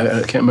point,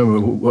 I can't remember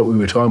what we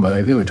were talking about.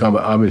 I think we were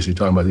obviously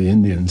talking about the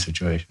Indian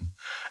situation.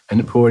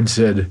 And Ford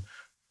said,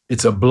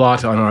 it's a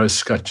blot on our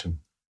escutcheon.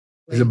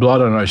 It's a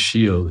blot on our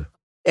shield.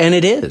 And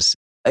it is.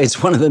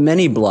 It's one of the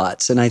many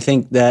blots. And I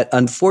think that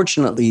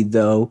unfortunately,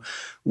 though,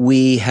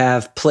 we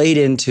have played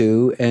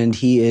into, and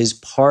he is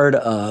part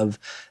of,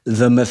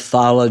 the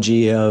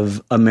mythology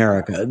of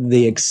America,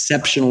 the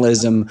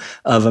exceptionalism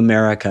of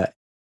America.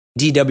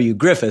 D.W.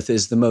 Griffith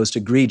is the most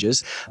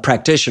egregious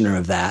practitioner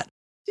of that.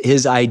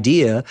 His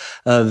idea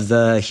of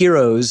the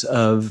heroes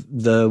of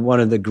one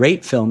of the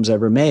great films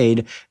ever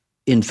made,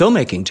 in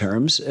filmmaking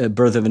terms,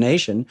 Birth of a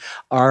Nation,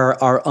 are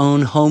our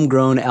own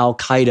homegrown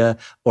Al-Qaeda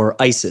or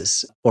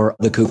ISIS or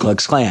the Ku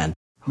Klux Klan.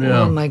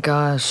 Yeah. Oh my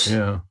gosh.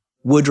 Yeah.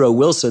 Woodrow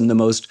Wilson, the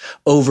most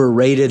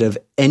overrated of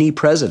any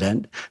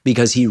president,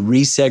 because he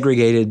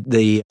resegregated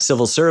the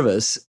civil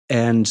service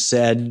and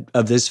said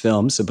of this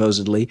film,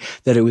 supposedly,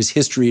 that it was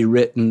history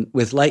written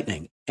with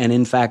lightning. And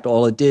in fact,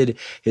 all it did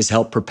is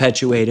help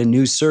perpetuate a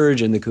new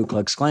surge in the Ku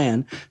Klux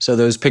Klan. So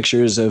those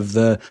pictures of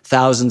the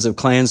thousands of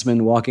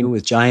Klansmen walking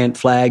with giant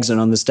flags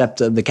and on the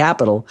steps of the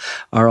Capitol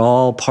are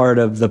all part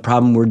of the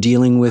problem we're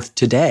dealing with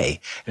today,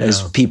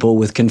 as people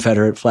with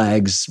Confederate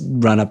flags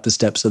run up the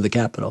steps of the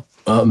Capitol.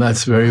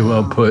 That's very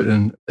well put.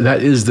 And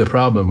that is the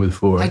problem with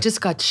Ford. I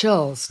just got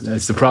chills.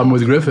 That's the problem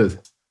with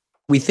Griffith.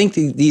 We think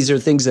these are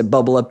things that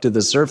bubble up to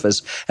the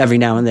surface every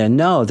now and then.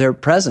 No, they're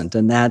present.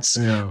 And that's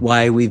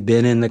why we've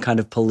been in the kind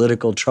of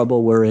political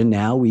trouble we're in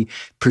now. We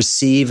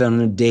perceive on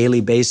a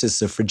daily basis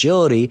the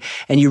fragility.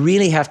 And you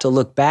really have to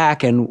look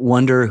back and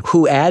wonder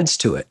who adds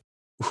to it,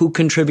 who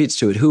contributes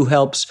to it, who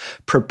helps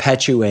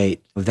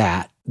perpetuate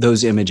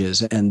those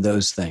images and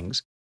those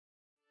things.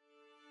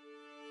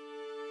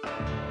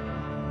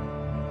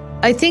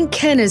 I think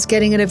Ken is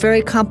getting at a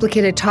very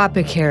complicated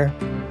topic here.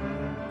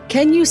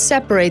 Can you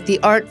separate the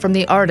art from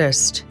the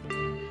artist?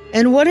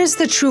 And what is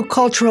the true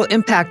cultural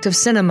impact of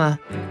cinema?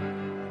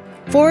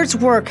 Ford's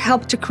work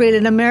helped to create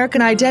an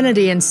American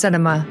identity in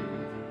cinema.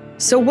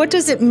 So what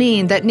does it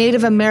mean that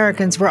Native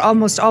Americans were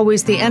almost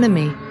always the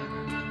enemy?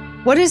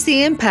 What is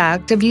the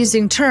impact of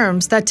using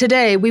terms that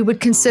today we would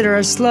consider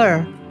a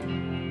slur?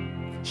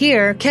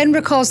 Here, Ken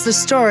recalls the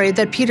story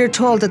that Peter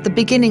told at the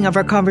beginning of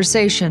our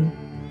conversation.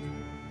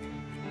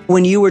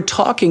 When you were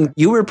talking,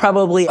 you were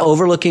probably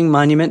overlooking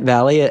Monument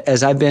Valley,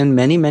 as I've been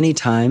many, many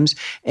times,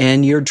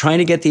 and you're trying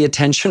to get the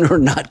attention or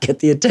not get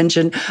the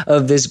attention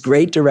of this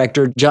great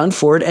director, John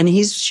Ford, and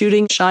he's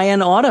shooting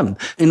Cheyenne Autumn,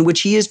 in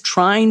which he is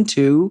trying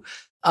to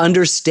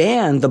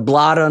understand the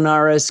blot on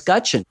our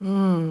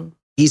escutcheon.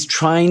 He's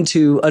trying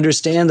to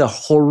understand the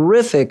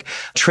horrific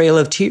trail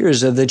of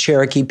tears of the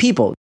Cherokee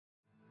people.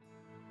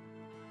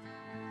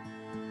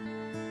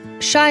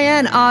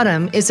 Cheyenne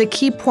Autumn is a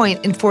key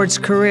point in Ford's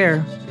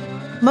career.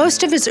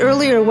 Most of his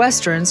earlier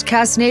Westerns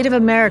cast Native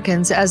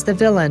Americans as the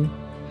villain,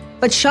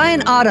 but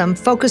Cheyenne Autumn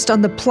focused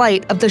on the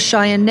plight of the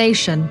Cheyenne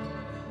Nation.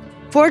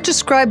 Ford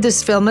described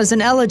this film as an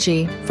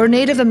elegy for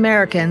Native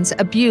Americans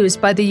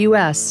abused by the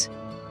U.S.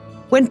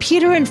 When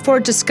Peter and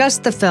Ford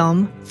discussed the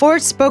film,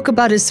 Ford spoke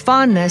about his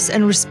fondness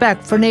and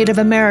respect for Native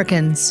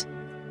Americans.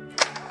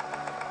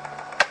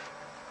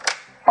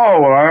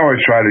 Oh, well, I always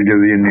try to give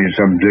the Indians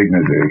some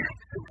dignity.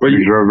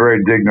 These are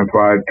very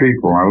dignified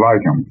people. I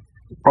like them.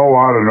 Oh,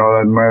 I don't know,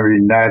 that maybe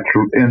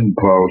natural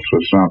impulse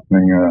or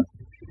something,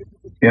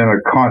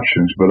 inner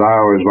conscience, but I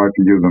always like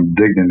to give them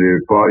dignity,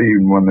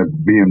 even when they're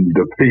being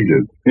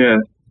defeated.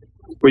 Yes.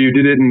 Well, you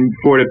did it in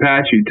Fort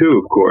Apache,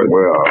 too, of course.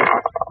 Well,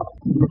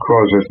 of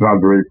course, it's not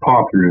very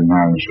popular in the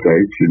United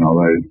States. You know,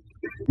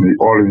 the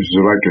audiences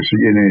like to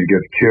see Indians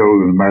get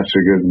killed and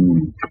massacred,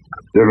 and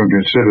they don't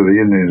consider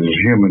the Indians as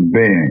human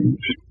beings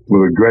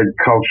with a great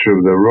culture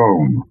of their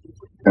own.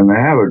 And they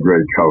have a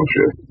great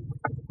culture.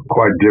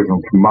 Quite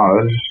different from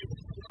us.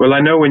 Well, I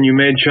know when you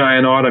made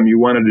Cheyenne Autumn, you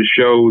wanted to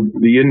show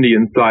the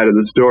Indian side of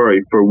the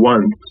story for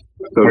once.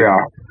 So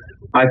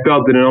I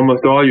felt that in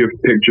almost all your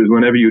pictures,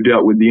 whenever you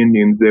dealt with the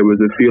Indians, there was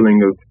a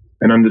feeling of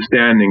an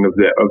understanding of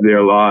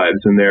their lives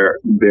and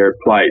their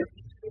plight.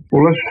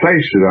 Well, let's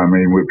face it. I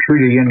mean, we've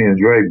treated Indians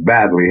very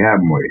badly,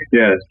 haven't we?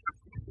 Yes,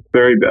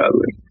 very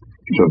badly.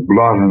 It's a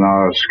blot on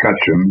our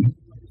escutcheon.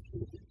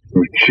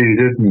 We've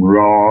cheated and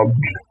robbed,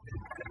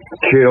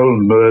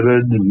 killed,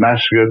 murdered,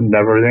 massacred, and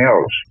everything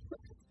else.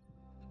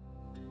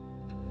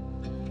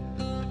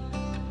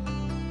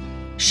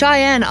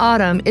 Cheyenne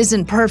Autumn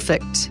isn't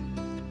perfect.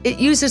 It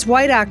uses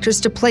white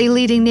actors to play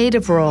leading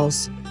Native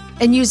roles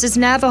and uses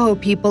Navajo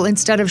people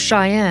instead of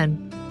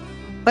Cheyenne.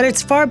 But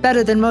it's far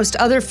better than most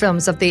other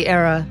films of the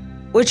era,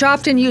 which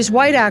often use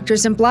white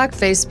actors in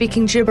blackface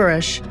speaking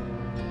gibberish.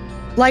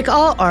 Like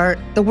all art,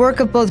 the work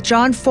of both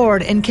John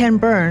Ford and Ken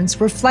Burns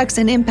reflects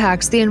and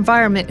impacts the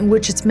environment in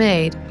which it's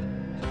made.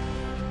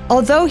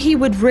 Although he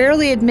would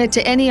rarely admit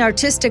to any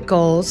artistic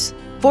goals,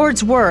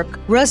 Ford's work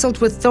wrestled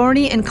with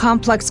thorny and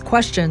complex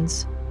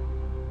questions.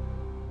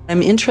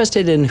 I'm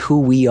interested in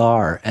who we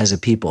are as a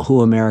people,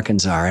 who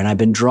Americans are, and I've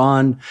been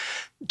drawn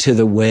to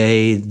the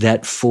way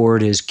that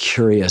Ford is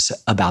curious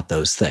about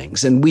those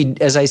things. And we,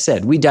 as I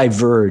said, we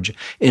diverge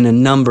in a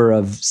number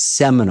of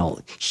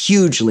seminal,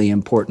 hugely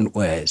important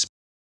ways.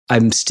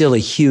 I'm still a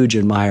huge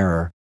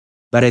admirer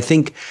But I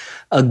think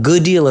a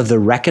good deal of the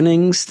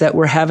reckonings that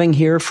we're having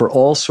here for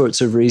all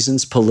sorts of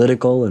reasons,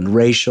 political and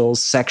racial,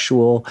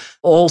 sexual,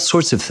 all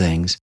sorts of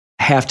things,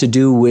 have to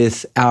do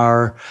with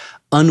our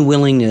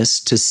unwillingness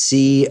to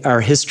see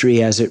our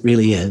history as it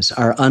really is,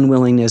 our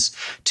unwillingness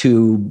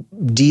to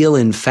deal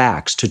in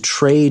facts, to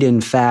trade in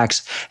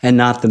facts and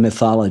not the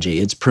mythology.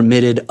 It's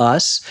permitted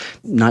us,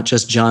 not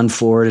just John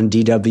Ford and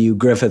D.W.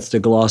 Griffith, to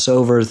gloss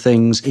over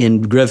things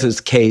in Griffith's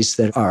case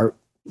that are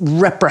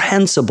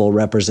reprehensible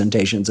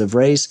representations of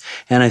race.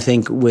 And I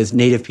think with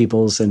Native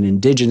peoples and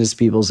indigenous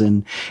peoples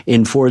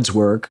in Ford's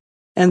work,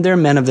 and they're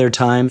men of their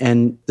time,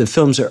 and the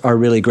films are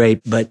really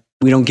great, but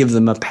we don't give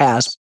them a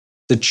pass.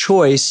 The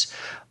choice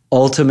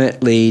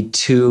ultimately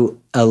to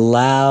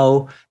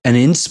allow an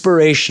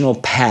inspirational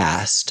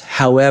past,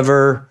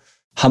 however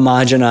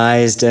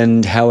homogenized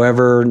and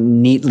however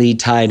neatly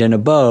tied in a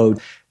bow,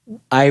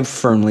 I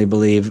firmly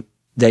believe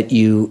that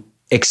you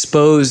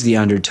expose the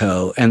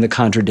undertow and the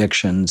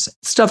contradictions,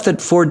 stuff that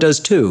Ford does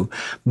too,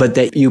 but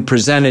that you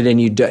present it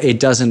and it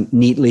doesn't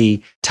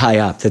neatly tie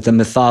up, that the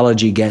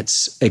mythology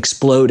gets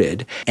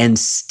exploded. And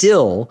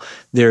still,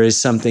 there is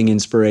something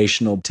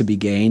inspirational to be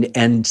gained.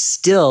 And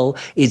still,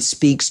 it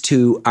speaks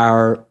to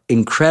our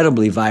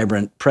incredibly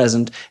vibrant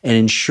present and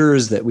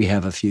ensures that we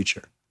have a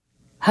future.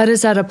 How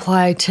does that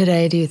apply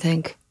today, do you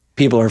think?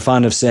 People are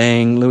fond of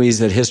saying, Louise,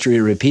 that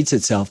history repeats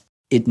itself.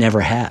 It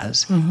never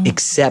has,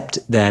 except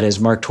that, as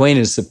Mark Twain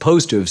is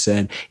supposed to have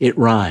said, it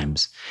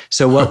rhymes.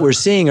 So what we're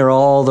seeing are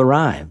all the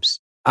rhymes.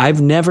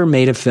 I've never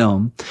made a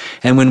film,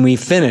 and when we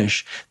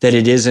finish, that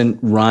it isn't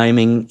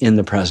rhyming in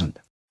the present.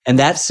 And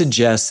that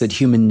suggests that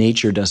human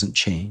nature doesn't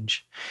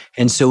change.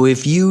 And so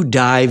if you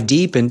dive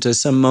deep into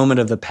some moment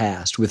of the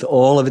past with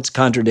all of its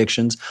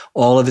contradictions,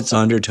 all of its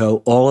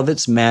undertow, all of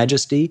its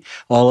majesty,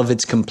 all of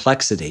its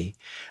complexity,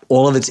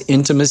 all of its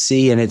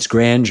intimacy and its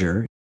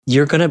grandeur,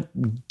 you're going to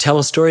tell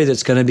a story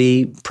that's going to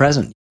be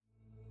present.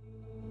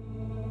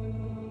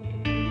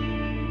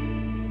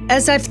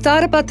 As I've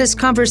thought about this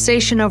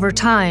conversation over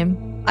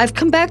time, I've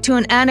come back to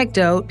an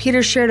anecdote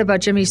Peter shared about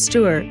Jimmy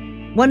Stewart,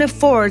 one of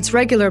Ford's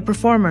regular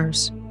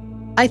performers.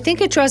 I think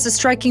it draws a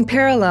striking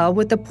parallel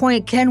with the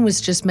point Ken was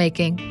just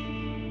making.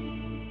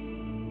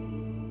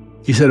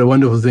 He said a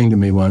wonderful thing to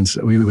me once.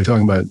 We were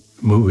talking about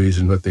movies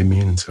and what they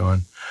mean and so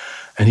on.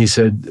 And he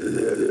said,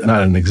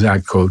 not an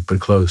exact quote, but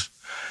close.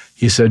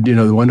 He said,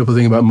 the wonderful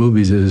thing about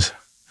movies is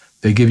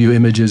they give you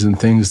images and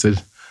things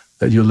that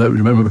you'll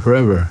remember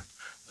forever.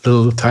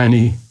 Little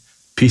tiny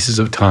pieces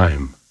of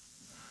time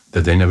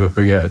that they never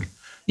forget.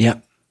 Yeah,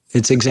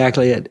 it's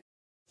exactly it.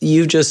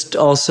 You've just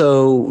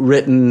also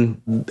written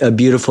a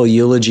beautiful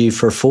eulogy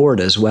for Ford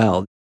as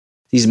well.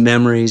 These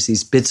memories,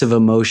 these bits of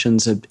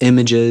emotions, of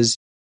images.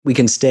 We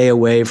can stay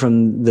away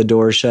from the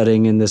door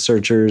shutting and the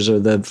searchers or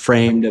the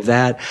framed of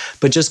that,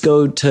 but just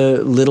go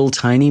to little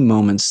tiny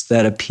moments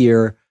that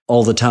appear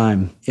all the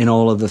time in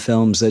all of the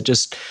films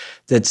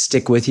that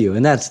stick with you.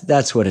 And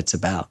that's what it's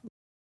about.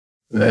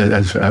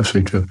 That's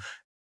absolutely true.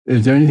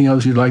 Is there anything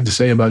else you'd like to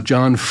say about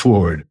John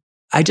Ford?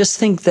 I just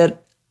think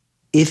that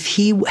if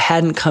he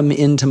hadn't come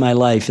into my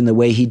life in the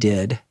way he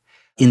did,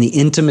 in the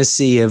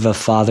intimacy of a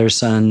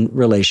father-son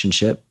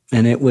relationship,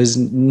 and it was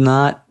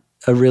not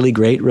a really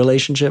great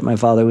relationship. My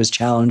father was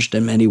challenged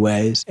in many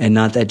ways and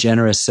not that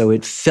generous. So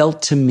it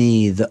felt to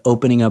me the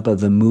opening up of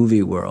the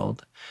movie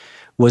world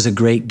was a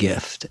great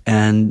gift.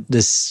 And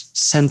this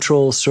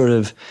central sort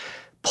of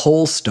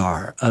pole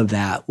star of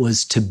that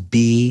was to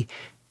be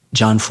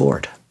John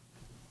Ford.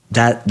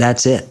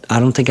 That's it. I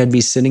don't think I'd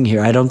be sitting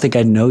here. I don't think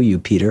I'd know you,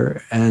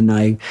 Peter. And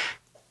I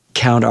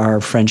count our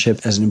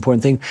friendship as an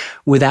important thing.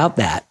 Without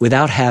that,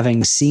 without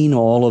having seen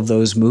all of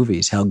those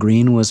movies, How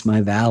Green Was My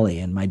Valley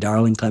and My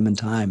Darling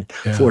Clementine,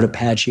 and Fort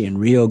Apache and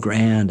Rio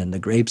Grande and The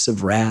Grapes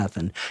of Wrath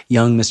and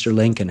Young Mr.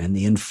 Lincoln and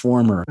The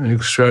Informer. An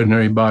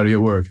extraordinary body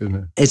of work, isn't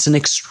it? It's an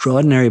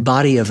extraordinary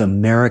body of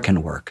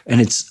American work, and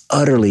it's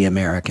utterly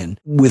American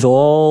with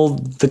all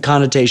the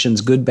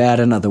connotations, good, bad,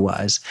 and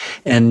otherwise.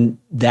 And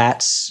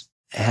that's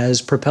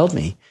has propelled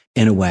me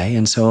in a way.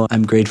 And so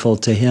I'm grateful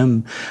to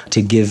him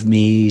to give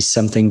me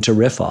something to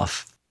riff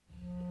off.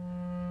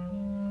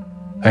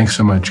 Thanks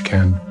so much,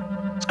 Ken.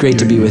 It's great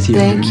to be with you.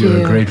 Thank you.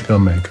 You're a great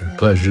filmmaker.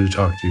 Pleasure to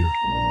talk to you.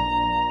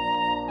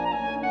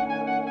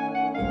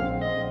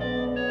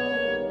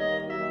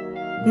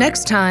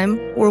 Next time,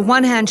 we're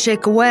one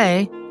handshake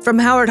away from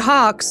Howard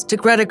Hawks to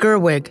Greta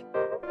Gerwig.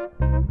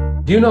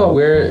 Do you know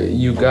where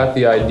you got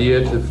the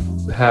idea to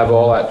have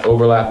all that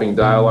overlapping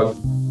dialogue?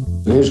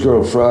 His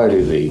Girl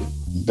Friday, the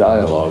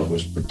dialogue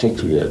was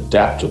particularly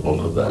adaptable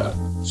to that.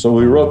 So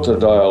we wrote the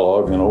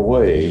dialogue in a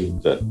way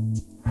that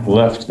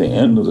left the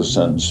end of the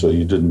sentence so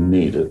you didn't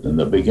need it in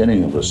the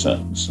beginning of a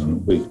sentence,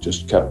 and we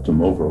just kept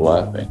them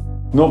overlapping.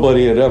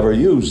 Nobody had ever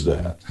used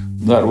that.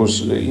 That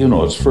was,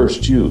 its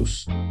first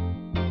use.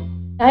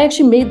 I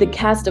actually made the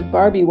cast of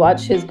Barbie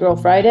watch His Girl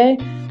Friday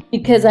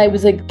because I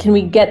was like, can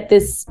we get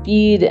this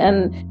speed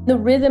and the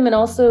rhythm? And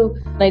also,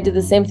 I did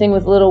the same thing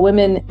with Little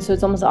Women, so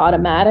it's almost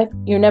automatic.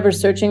 You're never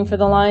searching for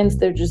the lines,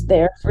 they're just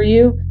there for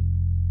you.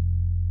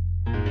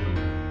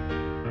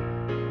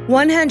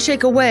 One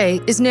Handshake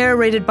Away is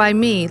narrated by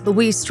me,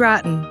 Louise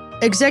Stratton.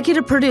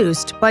 Executive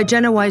produced by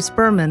Jenna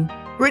Weiss-Berman.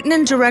 Written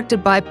and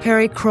directed by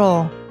Perry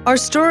Kroll. Our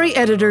story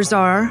editors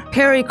are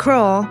Perry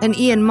Kroll and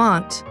Ian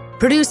Mont.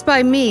 Produced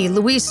by me,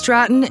 Louise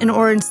Stratton and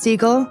Oren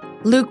Siegel,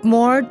 Luke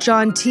Moore,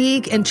 John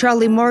Teague, and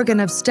Charlie Morgan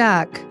of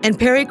Stack, and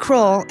Perry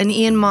Kroll and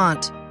Ian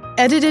Mont.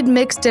 Edited,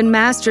 mixed, and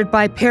mastered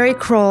by Perry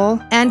Kroll,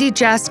 Andy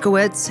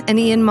Jaskowitz, and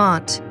Ian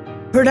Mont.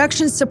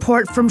 Production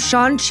support from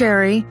Sean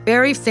Cherry,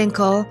 Barry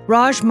Finkel,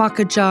 Raj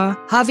Makaja,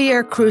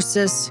 Javier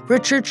Cruces,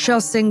 Richard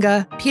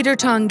Shelsinga, Peter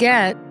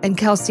Tonguette, and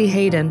Kelsey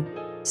Hayden.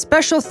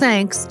 Special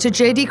thanks to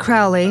J.D.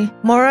 Crowley,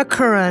 Maura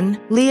Curran,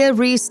 Leah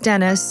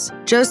Reese-Dennis,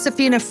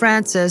 Josephina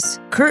Francis,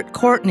 Kurt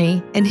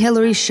Courtney, and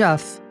Hilary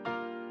Schuff.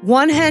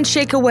 One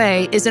Handshake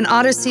Away is an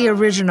Odyssey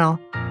original.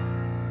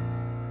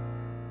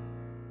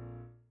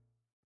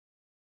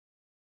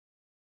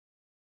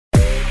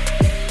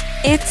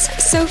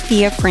 It's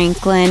Sophia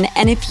Franklin,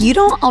 and if you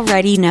don't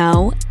already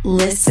know,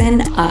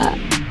 listen up.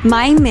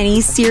 My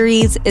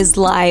mini-series is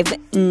live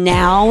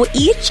now,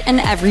 each and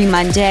every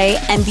Monday,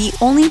 and the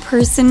only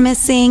person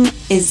missing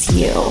is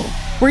you.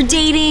 We're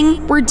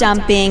dating, we're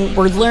dumping,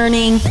 we're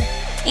learning,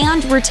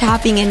 and we're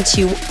tapping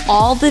into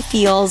all the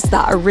feels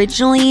that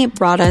originally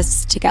brought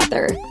us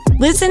together.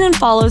 Listen and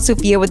follow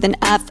Sophia with an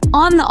F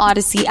on the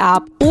Odyssey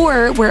app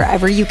or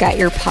wherever you get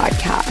your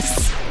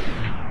podcasts.